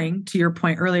repairing, to your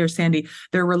point earlier, Sandy,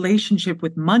 their relationship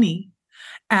with money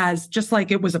as just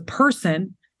like it was a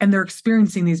person, and they're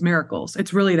experiencing these miracles.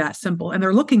 It's really that simple. And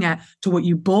they're looking to what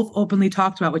you both openly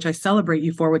talked about, which I celebrate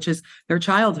you for, which is their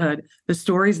childhood, the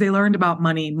stories they learned about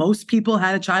money. Most people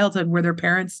had a childhood where their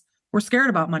parents were scared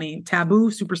about money,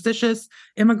 taboo, superstitious,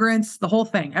 immigrants, the whole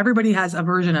thing. Everybody has a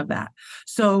version of that.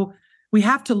 So we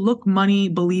have to look money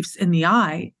beliefs in the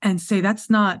eye and say, that's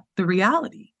not the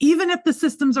reality, even if the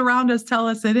systems around us tell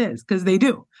us it is, because they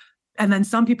do. And then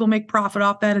some people make profit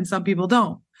off that and some people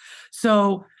don't.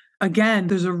 So again,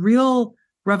 there's a real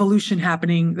revolution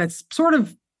happening that's sort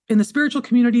of in the spiritual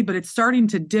community, but it's starting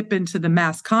to dip into the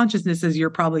mass consciousness, as you're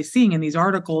probably seeing in these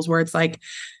articles, where it's like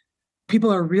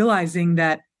people are realizing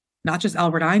that not just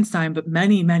Albert Einstein, but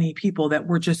many, many people that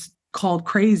were just called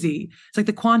crazy. It's like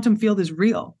the quantum field is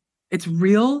real. It's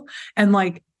real. And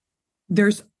like,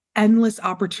 there's endless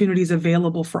opportunities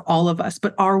available for all of us,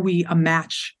 but are we a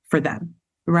match for them?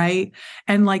 Right.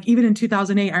 And like, even in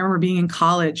 2008, I remember being in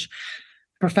college,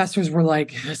 professors were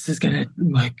like, this is going to,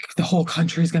 like, the whole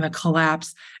country is going to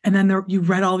collapse. And then you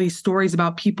read all these stories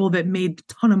about people that made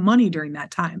a ton of money during that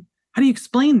time. How do you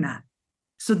explain that?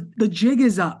 So the jig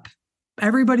is up.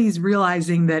 Everybody's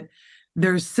realizing that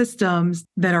there's systems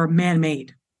that are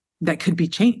man-made that could be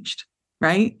changed.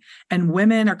 Right. And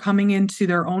women are coming into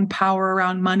their own power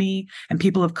around money, and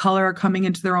people of color are coming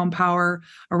into their own power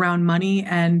around money.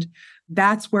 And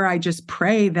that's where I just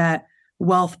pray that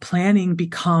wealth planning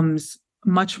becomes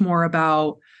much more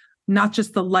about not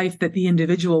just the life that the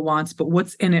individual wants, but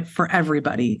what's in it for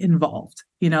everybody involved.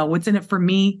 What's in it for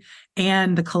me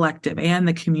and the collective and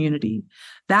the community.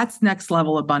 That's next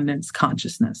level abundance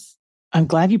consciousness. I'm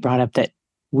glad you brought up that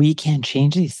we can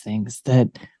change these things,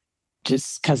 that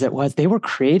just because they were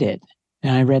created.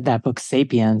 And I read that book,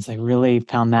 Sapiens. I really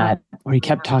found that where he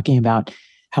kept talking about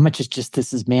how much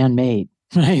this is man-made,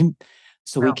 right?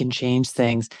 So we can change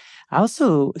things.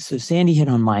 So Sandy hit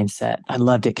on mindset. I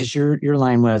loved it because your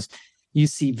line was, you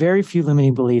see very few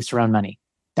limiting beliefs around money.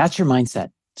 That's your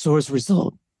mindset. So as a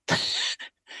result,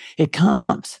 it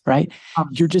comes, right?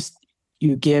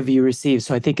 You give, you receive.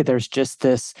 So I think there's just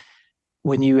this,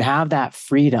 when you have that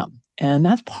freedom, and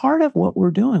that's part of what we're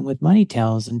doing with Money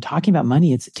Tales and talking about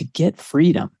money. It's to get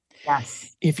freedom.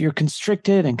 Yes. If you're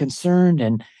constricted and concerned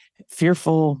and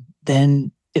fearful,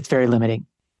 then it's very limiting.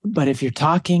 But if you're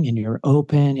talking and you're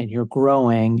open and you're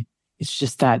growing, it's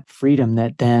just that freedom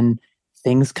that then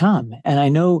things come. And I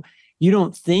know you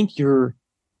don't think you're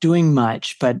doing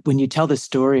much, but when you tell the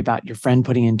story about your friend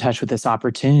putting you in touch with this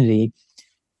opportunity,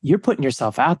 you're putting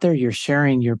yourself out there, you're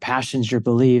sharing your passions, your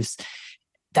beliefs.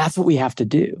 That's what we have to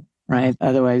do. Right?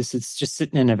 Otherwise, it's just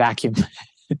sitting in a vacuum.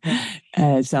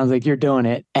 And it sounds like you're doing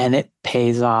it and it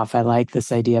pays off. I like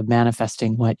this idea of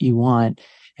manifesting what you want,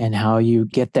 and how you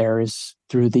get there is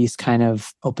through these kind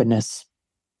of openness.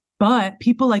 But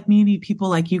people like me need people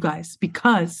like you guys,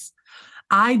 because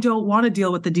I don't want to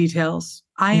deal with the details.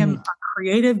 I am a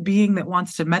creative being that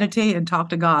wants to meditate and talk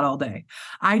to God all day.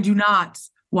 I do not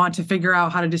want to figure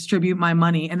out how to distribute my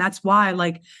money. And that's why,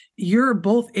 like, you're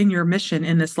both in your mission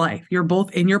in this life. You're both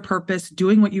in your purpose,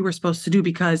 doing what you were supposed to do,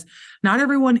 because not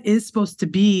everyone is supposed to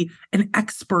be an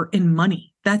expert in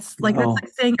money. That's like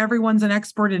saying everyone's an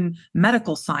expert in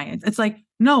medical science. It's like,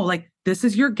 no, like, this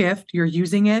is your gift. You're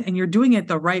using it and you're doing it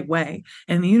the right way.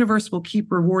 And the universe will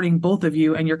keep rewarding both of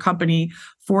you and your company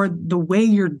for the way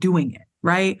you're doing it,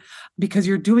 right? Because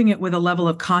you're doing it with a level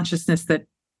of consciousness that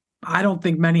I don't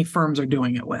think many firms are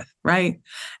doing it with, right?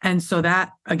 And so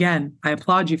that, again, I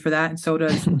applaud you for that. And so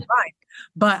does mine.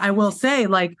 But I will say,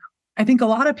 like, I think a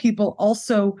lot of people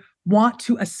also want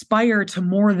to aspire to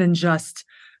more than just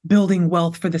building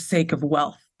wealth for the sake of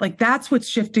wealth. Like that's what's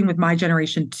shifting with my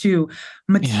generation too.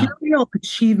 Material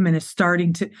achievement is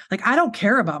starting to, like, I don't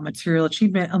care about material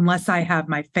achievement unless I have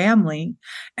my family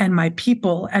and my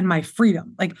people and my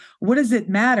freedom. Like, what does it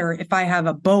matter if I have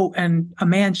a boat and a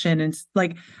mansion? And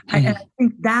like, I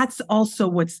think that's also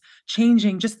what's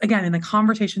changing, just again, in the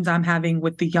conversations I'm having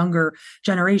with the younger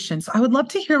generation. So I would love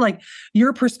to hear like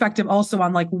your perspective also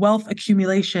on like wealth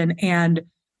accumulation and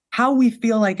how we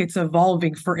feel like it's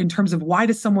evolving in terms of why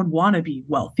does someone want to be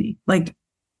wealthy? Like,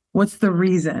 what's the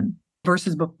reason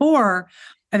versus before?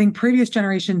 I think previous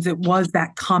generations, it was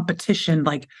that competition,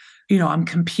 like, I'm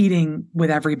competing with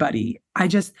everybody.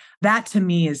 That to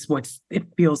me is it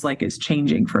feels like is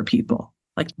changing for people,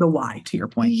 like the why, to your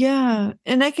point. Yeah.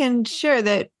 And I can share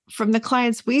that from the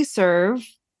clients we serve,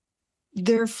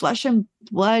 they're flesh and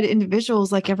blood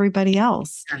individuals like everybody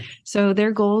else. So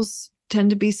their goals tend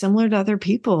to be similar to other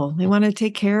people. They want to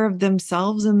take care of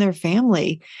themselves and their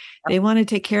family. They want to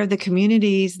take care of the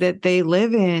communities that they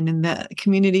live in and the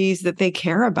communities that they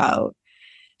care about.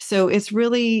 So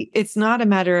it's not a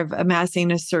matter of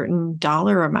amassing a certain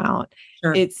dollar amount.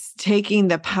 Sure. It's taking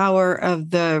the power of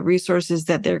the resources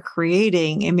that they're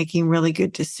creating and making really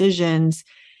good decisions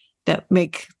that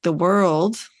make the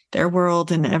world, their world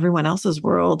and everyone else's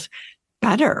world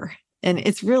better. And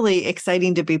it's really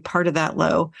exciting to be part of that,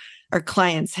 Lo. Our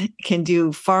clients can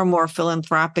do far more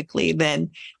philanthropically than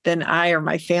I or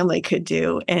my family could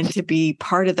do, and to be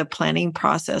part of the planning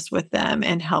process with them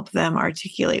and help them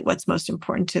articulate what's most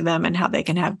important to them and how they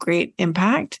can have great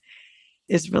impact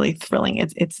is really thrilling.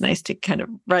 It's nice to kind of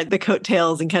ride the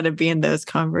coattails and kind of be in those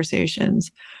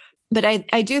conversations. But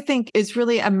I do think it's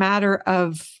really a matter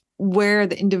of where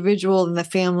the individual and the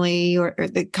family or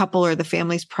the couple or the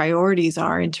family's priorities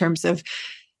are in terms of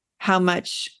how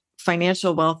much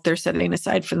financial wealth they're setting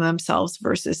aside for themselves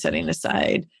versus setting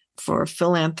aside for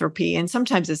philanthropy. And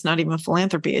sometimes it's not even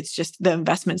philanthropy. It's just the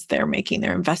investments they're making.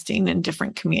 They're investing in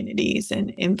different communities and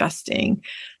investing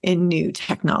in new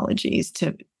technologies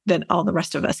that all the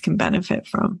rest of us can benefit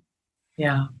from.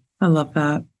 Yeah, I love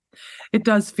that. It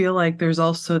does feel like there's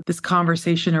also this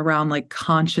conversation around like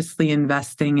consciously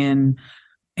investing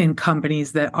in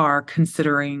companies that are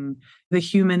considering the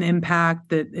human impact,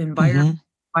 the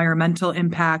environmental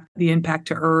impact, the impact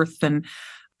to Earth. And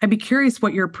I'd be curious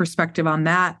what your perspective on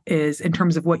that is in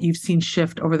terms of what you've seen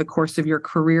shift over the course of your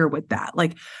career with that.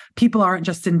 Like, people aren't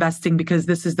just investing because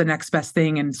this is the next best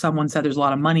thing and someone said there's a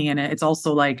lot of money in it. It's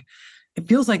also like, it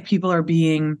feels like people are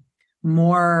being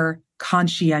more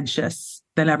conscientious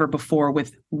than ever before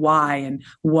with why and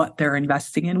what they're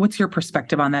investing in. What's your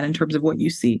perspective on that in terms of what you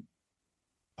see?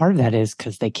 Part of that is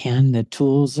because the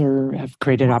tools have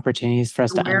created opportunities for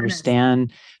us to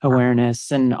understand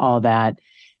awareness and all that.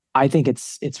 I think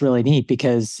it's really neat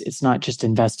because it's not just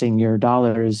investing your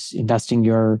dollars, investing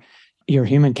your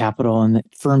human capital in the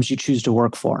firms you choose to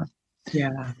work for.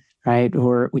 Yeah. Right.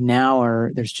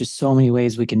 Or there's just so many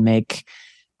ways we can make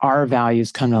our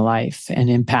values come to life and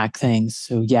impact things.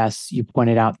 So yes, you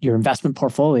pointed out your investment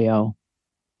portfolio,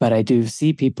 but I do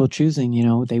see people choosing,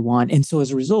 they want. And so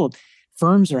as a result,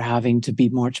 firms are having to be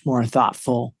much more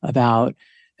thoughtful about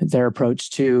their approach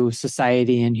to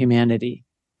society and humanity.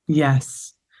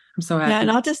 Yes. I'm so happy. Yeah, and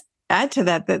I'll just add to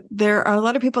that there are a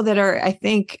lot of people that are, I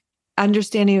think,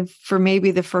 understanding for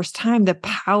maybe the first time the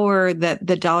power that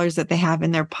the dollars that they have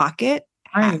in their pocket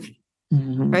have.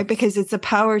 Mm-hmm. Right? Because it's a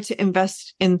power to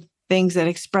invest in things that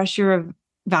express your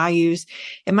values.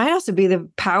 It might also be the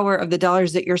power of the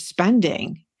dollars that you're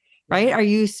spending, right? Are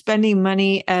you spending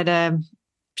money at a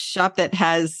shop that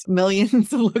has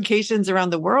millions of locations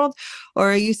around the world?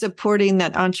 Or are you supporting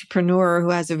that entrepreneur who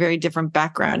has a very different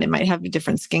background and might have a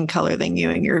different skin color than you,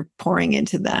 and you're pouring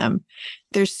into them?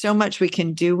 There's so much we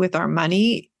can do with our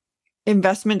money.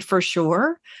 Investment for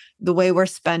sure. The way we're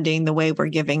spending, the way we're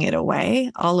giving it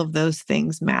away, all of those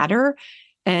things matter.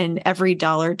 And every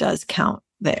dollar does count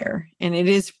there. And it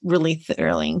is really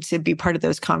thrilling to be part of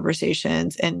those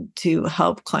conversations and to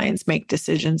help clients make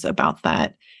decisions about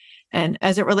that. And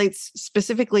as it relates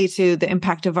specifically to the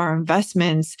impact of our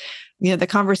investments, the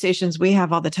conversations we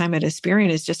have all the time at Aspirian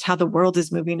is just how the world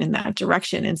is moving in that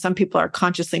direction. And some people are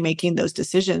consciously making those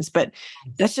decisions, but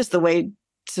that's just the way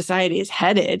society is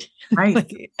headed.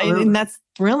 Right. And that's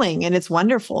thrilling and it's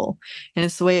wonderful. And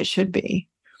it's the way it should be.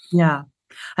 Yeah.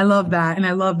 I love that. And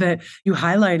I love that you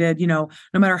highlighted, no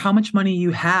matter how much money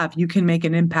you have, you can make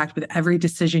an impact with every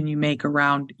decision you make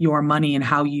around your money and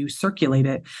how you circulate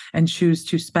it and choose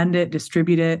to spend it,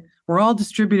 distribute it. We're all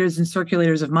distributors and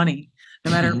circulators of money,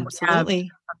 no matter if we have a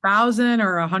 1,000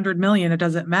 or 100 million, it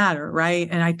doesn't matter, right?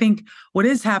 And I think what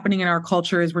is happening in our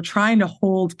culture is we're trying to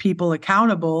hold people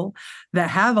accountable that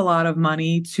have a lot of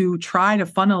money to try to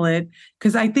funnel it.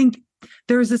 Because I think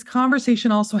there's this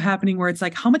conversation also happening where it's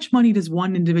like, how much money does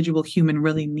one individual human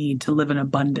really need to live an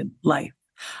abundant life?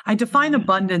 I define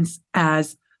abundance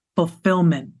as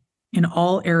fulfillment in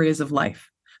all areas of life.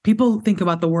 People think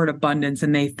about the word abundance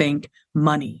and they think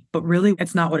money, but really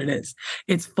it's not what it is.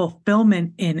 It's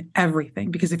fulfillment in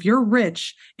everything. Because if you're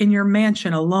rich in your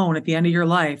mansion alone at the end of your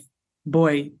life,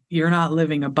 boy, you're not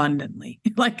living abundantly.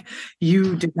 Like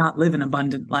you did not live an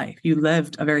abundant life. You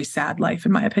lived a very sad life,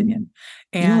 in my opinion.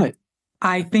 And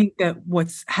I think that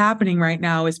what's happening right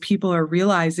now is people are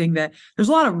realizing that there's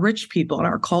a lot of rich people in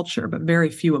our culture, but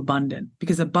very few abundant,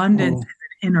 because abundance is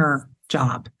an inner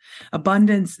job.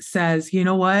 Abundance says, you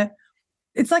know what?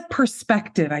 It's like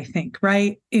perspective, I think,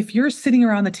 right? If you're sitting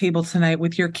around the table tonight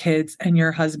with your kids and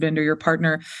your husband or your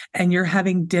partner, and you're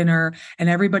having dinner and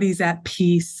everybody's at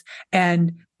peace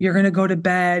and you're going to go to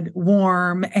bed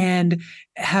warm and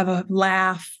have a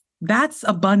laugh, that's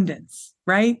abundance,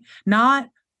 right? Not,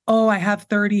 oh, I have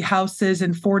 30 houses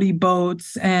and 40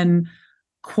 boats and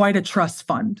quite a trust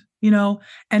fund,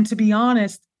 And to be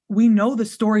honest, we know the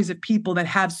stories of people that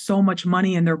have so much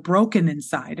money and they're broken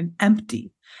inside and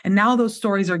empty. And now those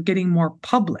stories are getting more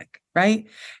public, right?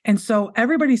 And so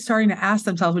everybody's starting to ask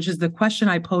themselves, which is the question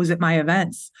I pose at my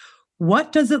events,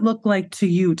 what does it look like to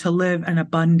you to live an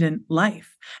abundant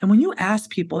life? And when you ask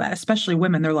people that, especially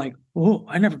women, they're like, oh,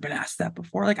 I've never been asked that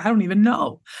before. Like, I don't even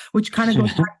know, which kind of goes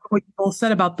back to what you both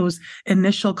said about those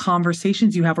initial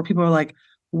conversations you have where people are like,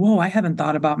 whoa, I haven't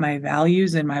thought about my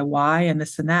values and my why and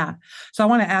this and that. So I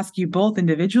want to ask you both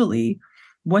individually,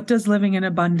 what does living an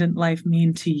abundant life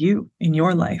mean to you in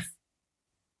your life?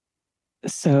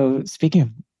 So speaking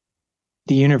of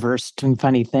the universe doing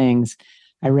funny things,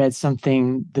 I read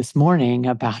something this morning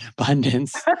about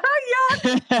abundance.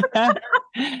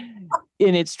 And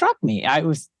it struck me. I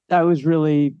was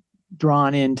really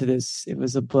drawn into this. It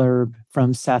was a blurb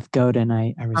from Seth Godin.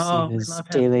 I receive his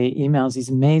daily emails. He's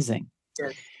amazing.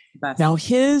 Now,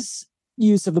 his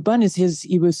use of abundance,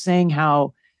 he was saying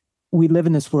how we live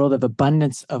in this world of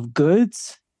abundance of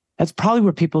goods. That's probably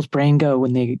where people's brain go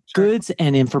when they goods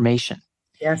and information.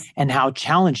 Yes. And how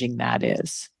challenging that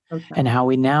is. Okay. And how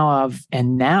we now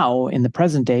in the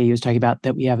present day, he was talking about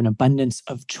that we have an abundance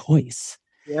of choice,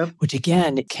 which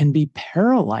again, it can be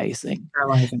paralyzing.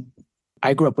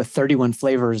 I grew up with 31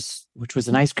 Flavors, which was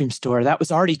an ice cream store. That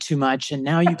was already too much. And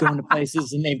now you go into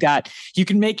places and you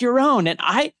can make your own. And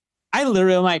I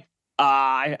literally am like,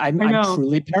 I'm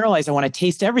truly paralyzed. I want to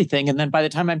taste everything. And then by the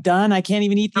time I'm done, I can't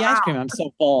even eat the ice cream. I'm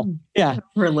so full. Yeah.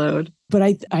 Overload.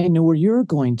 But I know where you're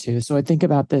going to. So I think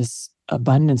about this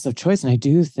abundance of choice. And I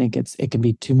do think it can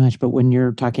be too much. But when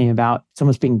you're talking about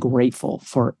someone's being grateful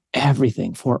for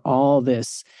everything, for all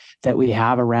this that we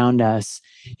have around us,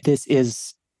 this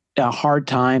is a hard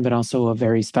time, but also a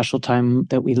very special time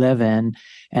that we live in.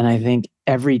 And I think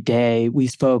every day we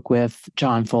spoke with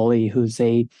John Foley, who's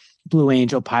a Blue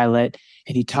Angel pilot,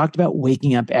 and he talked about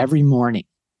waking up every morning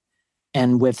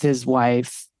and with his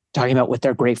wife talking about what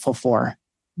they're grateful for.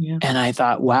 Yeah. And I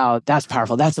thought, wow, that's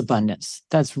powerful. That's abundance.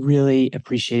 That's really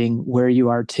appreciating where you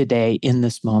are today in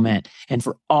this moment and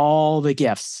for all the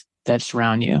gifts that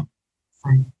surround you.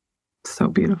 So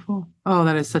beautiful. Oh,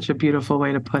 that is such a beautiful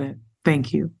way to put it.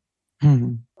 Thank you.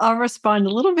 Mm-hmm. I'll respond a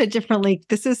little bit differently.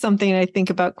 This is something I think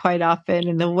about quite often.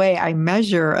 And the way I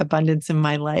measure abundance in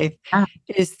my life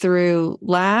is through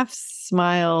laughs,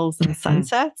 smiles, and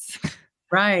sunsets.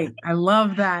 Right. I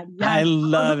love that. Yes. I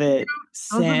love it.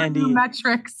 Sandy. Those are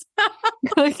metrics.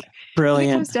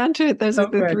 Brilliant. It comes down to it. Those are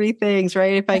the three things,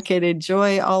 right? If I could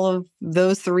enjoy all of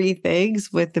those three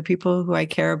things with the people who I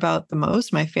care about the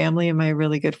most, my family and my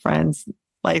really good friends,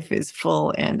 life is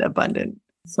full and abundant.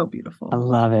 So beautiful. I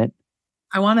love it.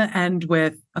 I want to end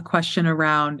with a question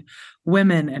around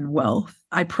women and wealth.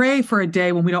 I pray for a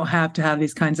day when we don't have to have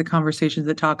these kinds of conversations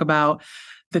that talk about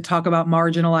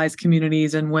marginalized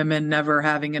communities and women never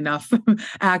having enough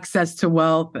access to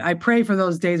wealth. I pray for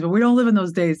those days, but we don't live in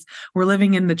those days. We're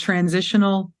living in the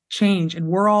transitional change, and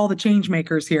we're all the change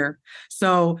makers here.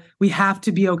 So we have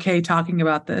to be okay talking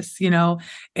about this,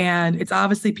 and it's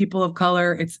obviously people of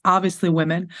color. It's obviously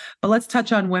women, but let's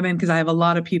touch on women because I have a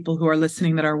lot of people who are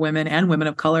listening that are women and women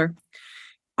of color.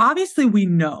 Obviously, we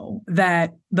know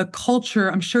that the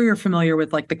culture, I'm sure you're familiar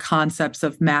with like the concepts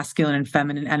of masculine and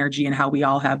feminine energy and how we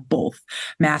all have both.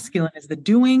 Masculine is the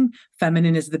doing,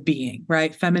 feminine is the being,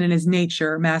 right? Feminine is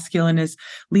nature, masculine is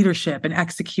leadership and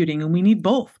executing. And we need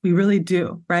both. We really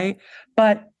do, right?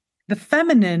 But the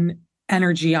feminine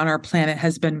energy on our planet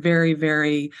has been very,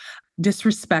 very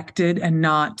disrespected and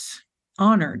not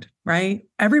honored, right?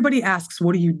 Everybody asks,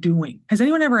 what are you doing? Has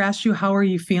anyone ever asked you, how are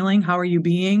you feeling? How are you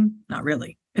being? Not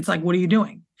really. It's like, what are you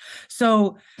doing?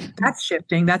 So that's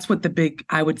shifting. That's what the big,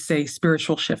 I would say,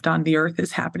 spiritual shift on the earth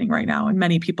is happening right now. And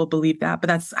many people believe that, but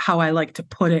that's how I like to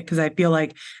put it, because I feel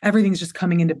like everything's just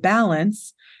coming into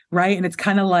balance, right? And it's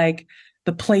kind of like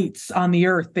the plates on the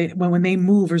earth, when they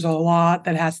move, there's a lot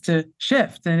that has to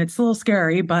shift. And it's a little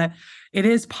scary, but it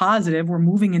is positive. We're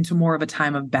moving into more of a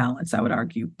time of balance, I would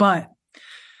argue. But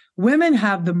women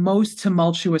have the most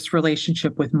tumultuous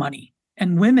relationship with money.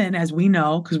 And women, as we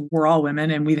know, because we're all women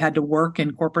and we've had to work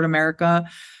in corporate America,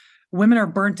 women are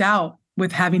burnt out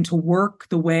with having to work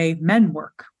the way men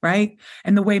work, right?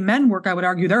 And the way men work, I would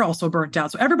argue, they're also burnt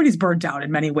out. So everybody's burnt out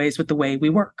in many ways with the way we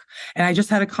work. And I just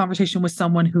had a conversation with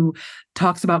someone who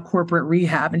talks about corporate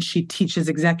rehab, and she teaches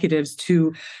executives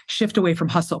to shift away from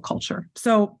hustle culture.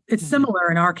 So it's similar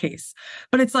in our case,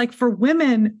 but it's like for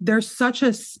women, there's such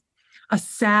a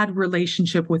sad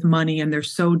relationship with money, and they're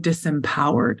so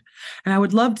disempowered. And I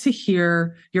would love to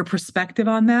hear your perspective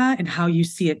on that and how you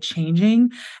see it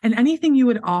changing, and anything you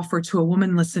would offer to a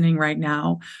woman listening right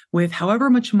now with however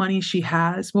much money she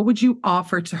has. What would you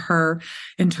offer to her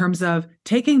in terms of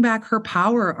taking back her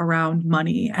power around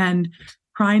money and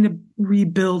trying to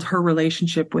rebuild her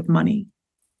relationship with money?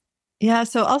 Yeah,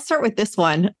 so I'll start with this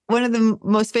one. One of the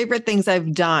most favorite things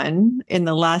I've done in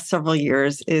the last several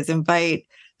years is invite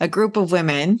a group of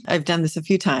women. I've done this a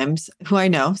few times, who I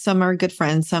know. Some are good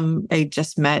friends, some I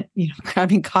just met,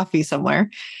 grabbing coffee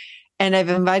somewhere. And I've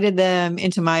invited them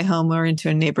into my home or into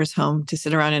a neighbor's home to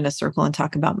sit around in a circle and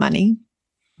talk about money.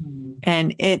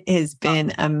 And it has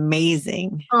been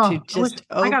amazing to just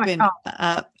open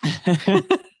up.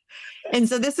 And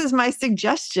so this is my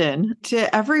suggestion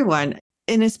to everyone,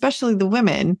 and especially the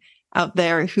women out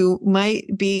there who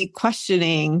might be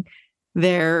questioning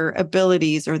their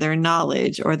abilities or their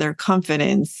knowledge or their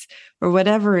confidence or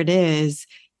whatever it is.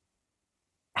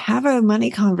 Have a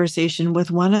money conversation with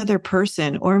one other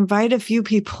person, or invite a few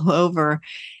people over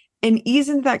and ease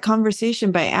into that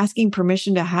conversation by asking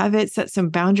permission to have it, set some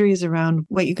boundaries around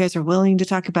what you guys are willing to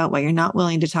talk about, what you're not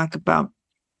willing to talk about.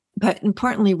 But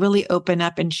importantly, really open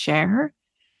up and share.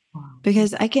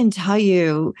 Because I can tell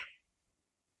you,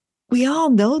 we all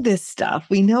know this stuff.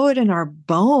 We know it in our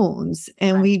bones,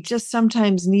 and we just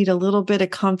sometimes need a little bit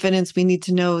of confidence. We need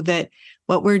to know that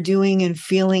what we're doing and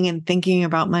feeling and thinking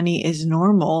about money is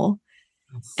normal.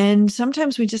 Yes. And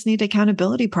sometimes we just need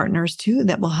accountability partners too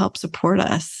that will help support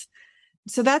us.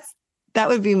 So that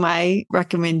would be my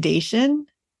recommendation.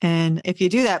 And if you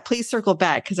do that, please circle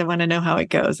back, because I want to know how it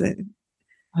goes. I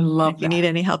love If you need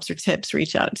any helps or tips,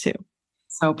 reach out too.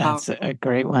 So powerful. That's a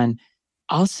great one.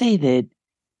 I'll say that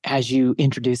as you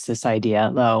introduce this idea,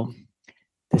 Lo,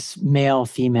 this male,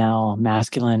 female,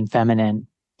 masculine, feminine,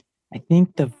 I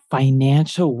think the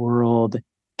financial world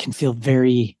can feel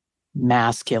very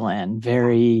masculine,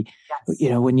 very,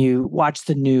 when you watch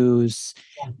the news,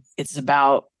 it's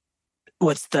about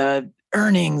what's the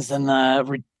earnings and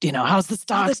the, how's the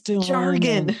stocks doing?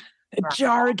 Jargon.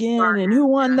 Jargon and who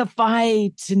won the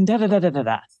fight and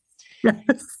da-da-da-da-da-da.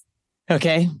 Yes.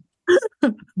 Okay.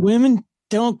 Women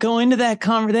don't go into that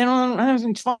conversation. They don't,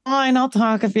 it's fine, I'll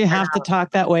talk if you have to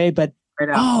talk that way. But,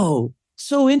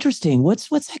 so interesting. What's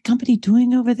that company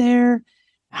doing over there?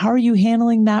 How are you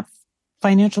handling that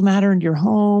financial matter in your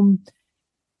home?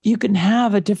 You can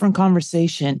have a different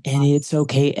conversation, and it's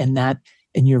okay. And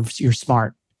you're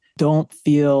smart. Don't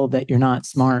feel that you're not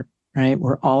smart, right?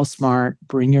 We're all smart.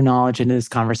 Bring your knowledge into this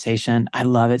conversation. I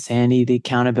love it, Sandy, the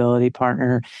accountability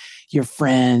partner, your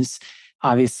friends.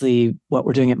 Obviously, what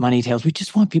we're doing at Money Tales, we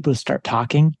just want people to start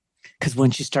talking, because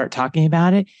once you start talking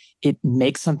about it, it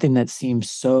makes something that seems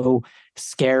so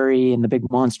scary and the big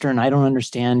monster, and I don't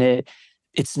understand it.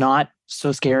 It's not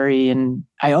so scary. And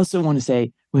I also want to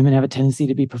say, women have a tendency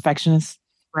to be perfectionists.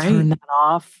 Right. Turn that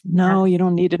off. No, you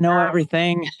don't need to know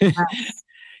everything.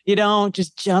 You don't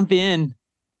just jump in.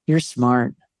 You're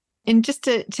smart. And just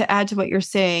to add to what you're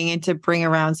saying, and to bring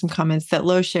around some comments that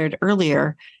Lo shared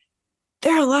earlier,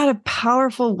 there are a lot of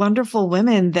powerful, wonderful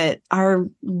women that are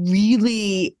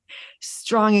really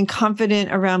strong and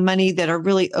confident around money, that are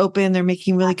really open. They're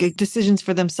making really good decisions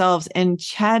for themselves. And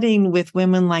chatting with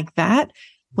women like that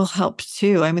will help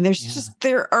too. I mean,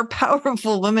 there are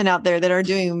powerful women out there that are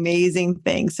doing amazing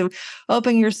things. So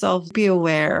open yourself, be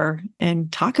aware,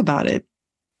 and talk about it.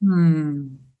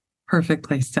 Perfect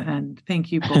place to end.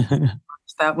 Thank you both.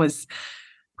 That was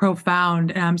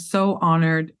profound. And I'm so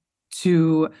honored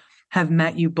to have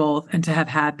met you both and to have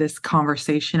had this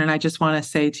conversation. And I just want to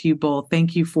say to you both,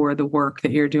 thank you for the work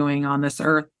that you're doing on this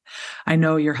earth. I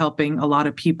know you're helping a lot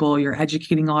of people. You're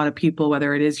educating a lot of people,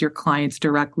 whether it is your clients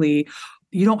directly.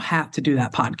 You don't have to do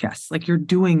that podcast. Like, you're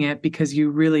doing it because you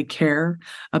really care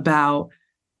about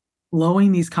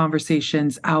blowing these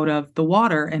conversations out of the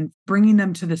water and bringing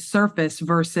them to the surface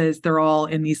versus they're all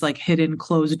in these like hidden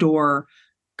closed door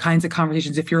kinds of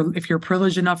conversations. If you're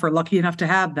privileged enough or lucky enough to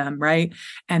have them, right?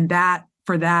 And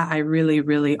for that, I really,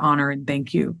 really honor and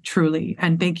thank you, truly.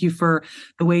 And thank you for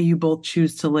the way you both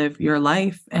choose to live your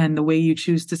life and the way you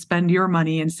choose to spend your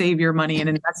money and save your money and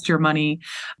invest your money,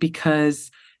 because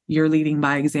you're leading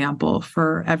by example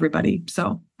for everybody.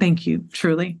 So thank you,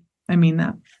 truly. I mean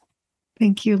that.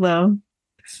 Thank you, Lo.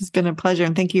 This has been a pleasure.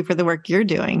 And thank you for the work you're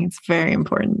doing. It's very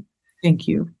important. Thank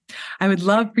you. I would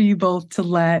love for you both to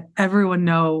let everyone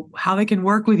know how they can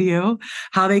work with you,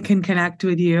 how they can connect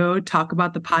with you, talk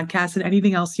about the podcast and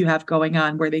anything else you have going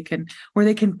on, where they can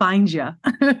find you.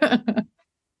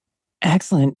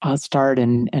 Excellent. I'll start.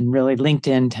 And really,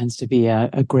 LinkedIn tends to be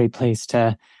a great place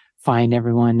to find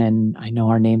everyone. And I know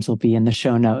our names will be in the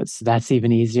show notes. So that's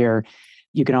even easier.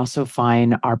 You can also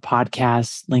find our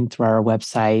podcast linked through our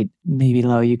website. Maybe,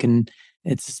 Lo,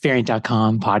 it's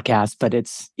Aspiriant.com podcast, but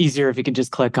it's easier if you can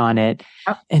just click on it.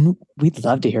 Oh. And we'd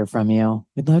love to hear from you.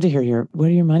 We'd love to hear what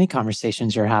are your money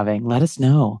conversations you're having? Let us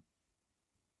know.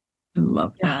 I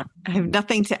love that. I have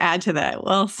nothing to add to that.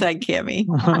 Well said, Cami.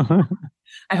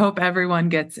 I hope everyone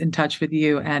gets in touch with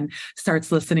you and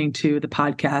starts listening to the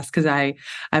podcast, because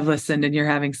I've listened and you're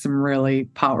having some really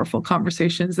powerful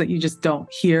conversations that you just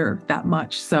don't hear that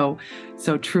much. So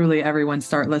truly, everyone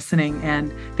start listening.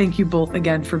 And thank you both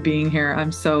again for being here.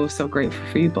 I'm so grateful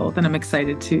for you both, and I'm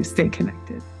excited to stay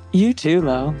connected. You too,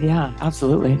 Lo. Yeah,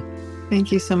 absolutely.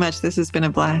 Thank you so much. This has been a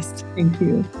blast. Thank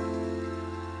you.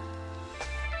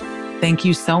 Thank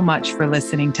you so much for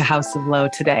listening to House of Lo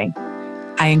today.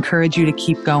 I encourage you to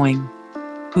keep going.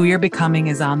 Who you're becoming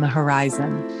is on the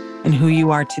horizon, and who you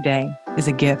are today is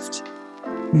a gift.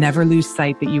 Never lose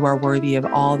sight that you are worthy of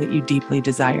all that you deeply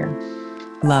desire.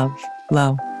 Love,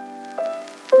 Lo.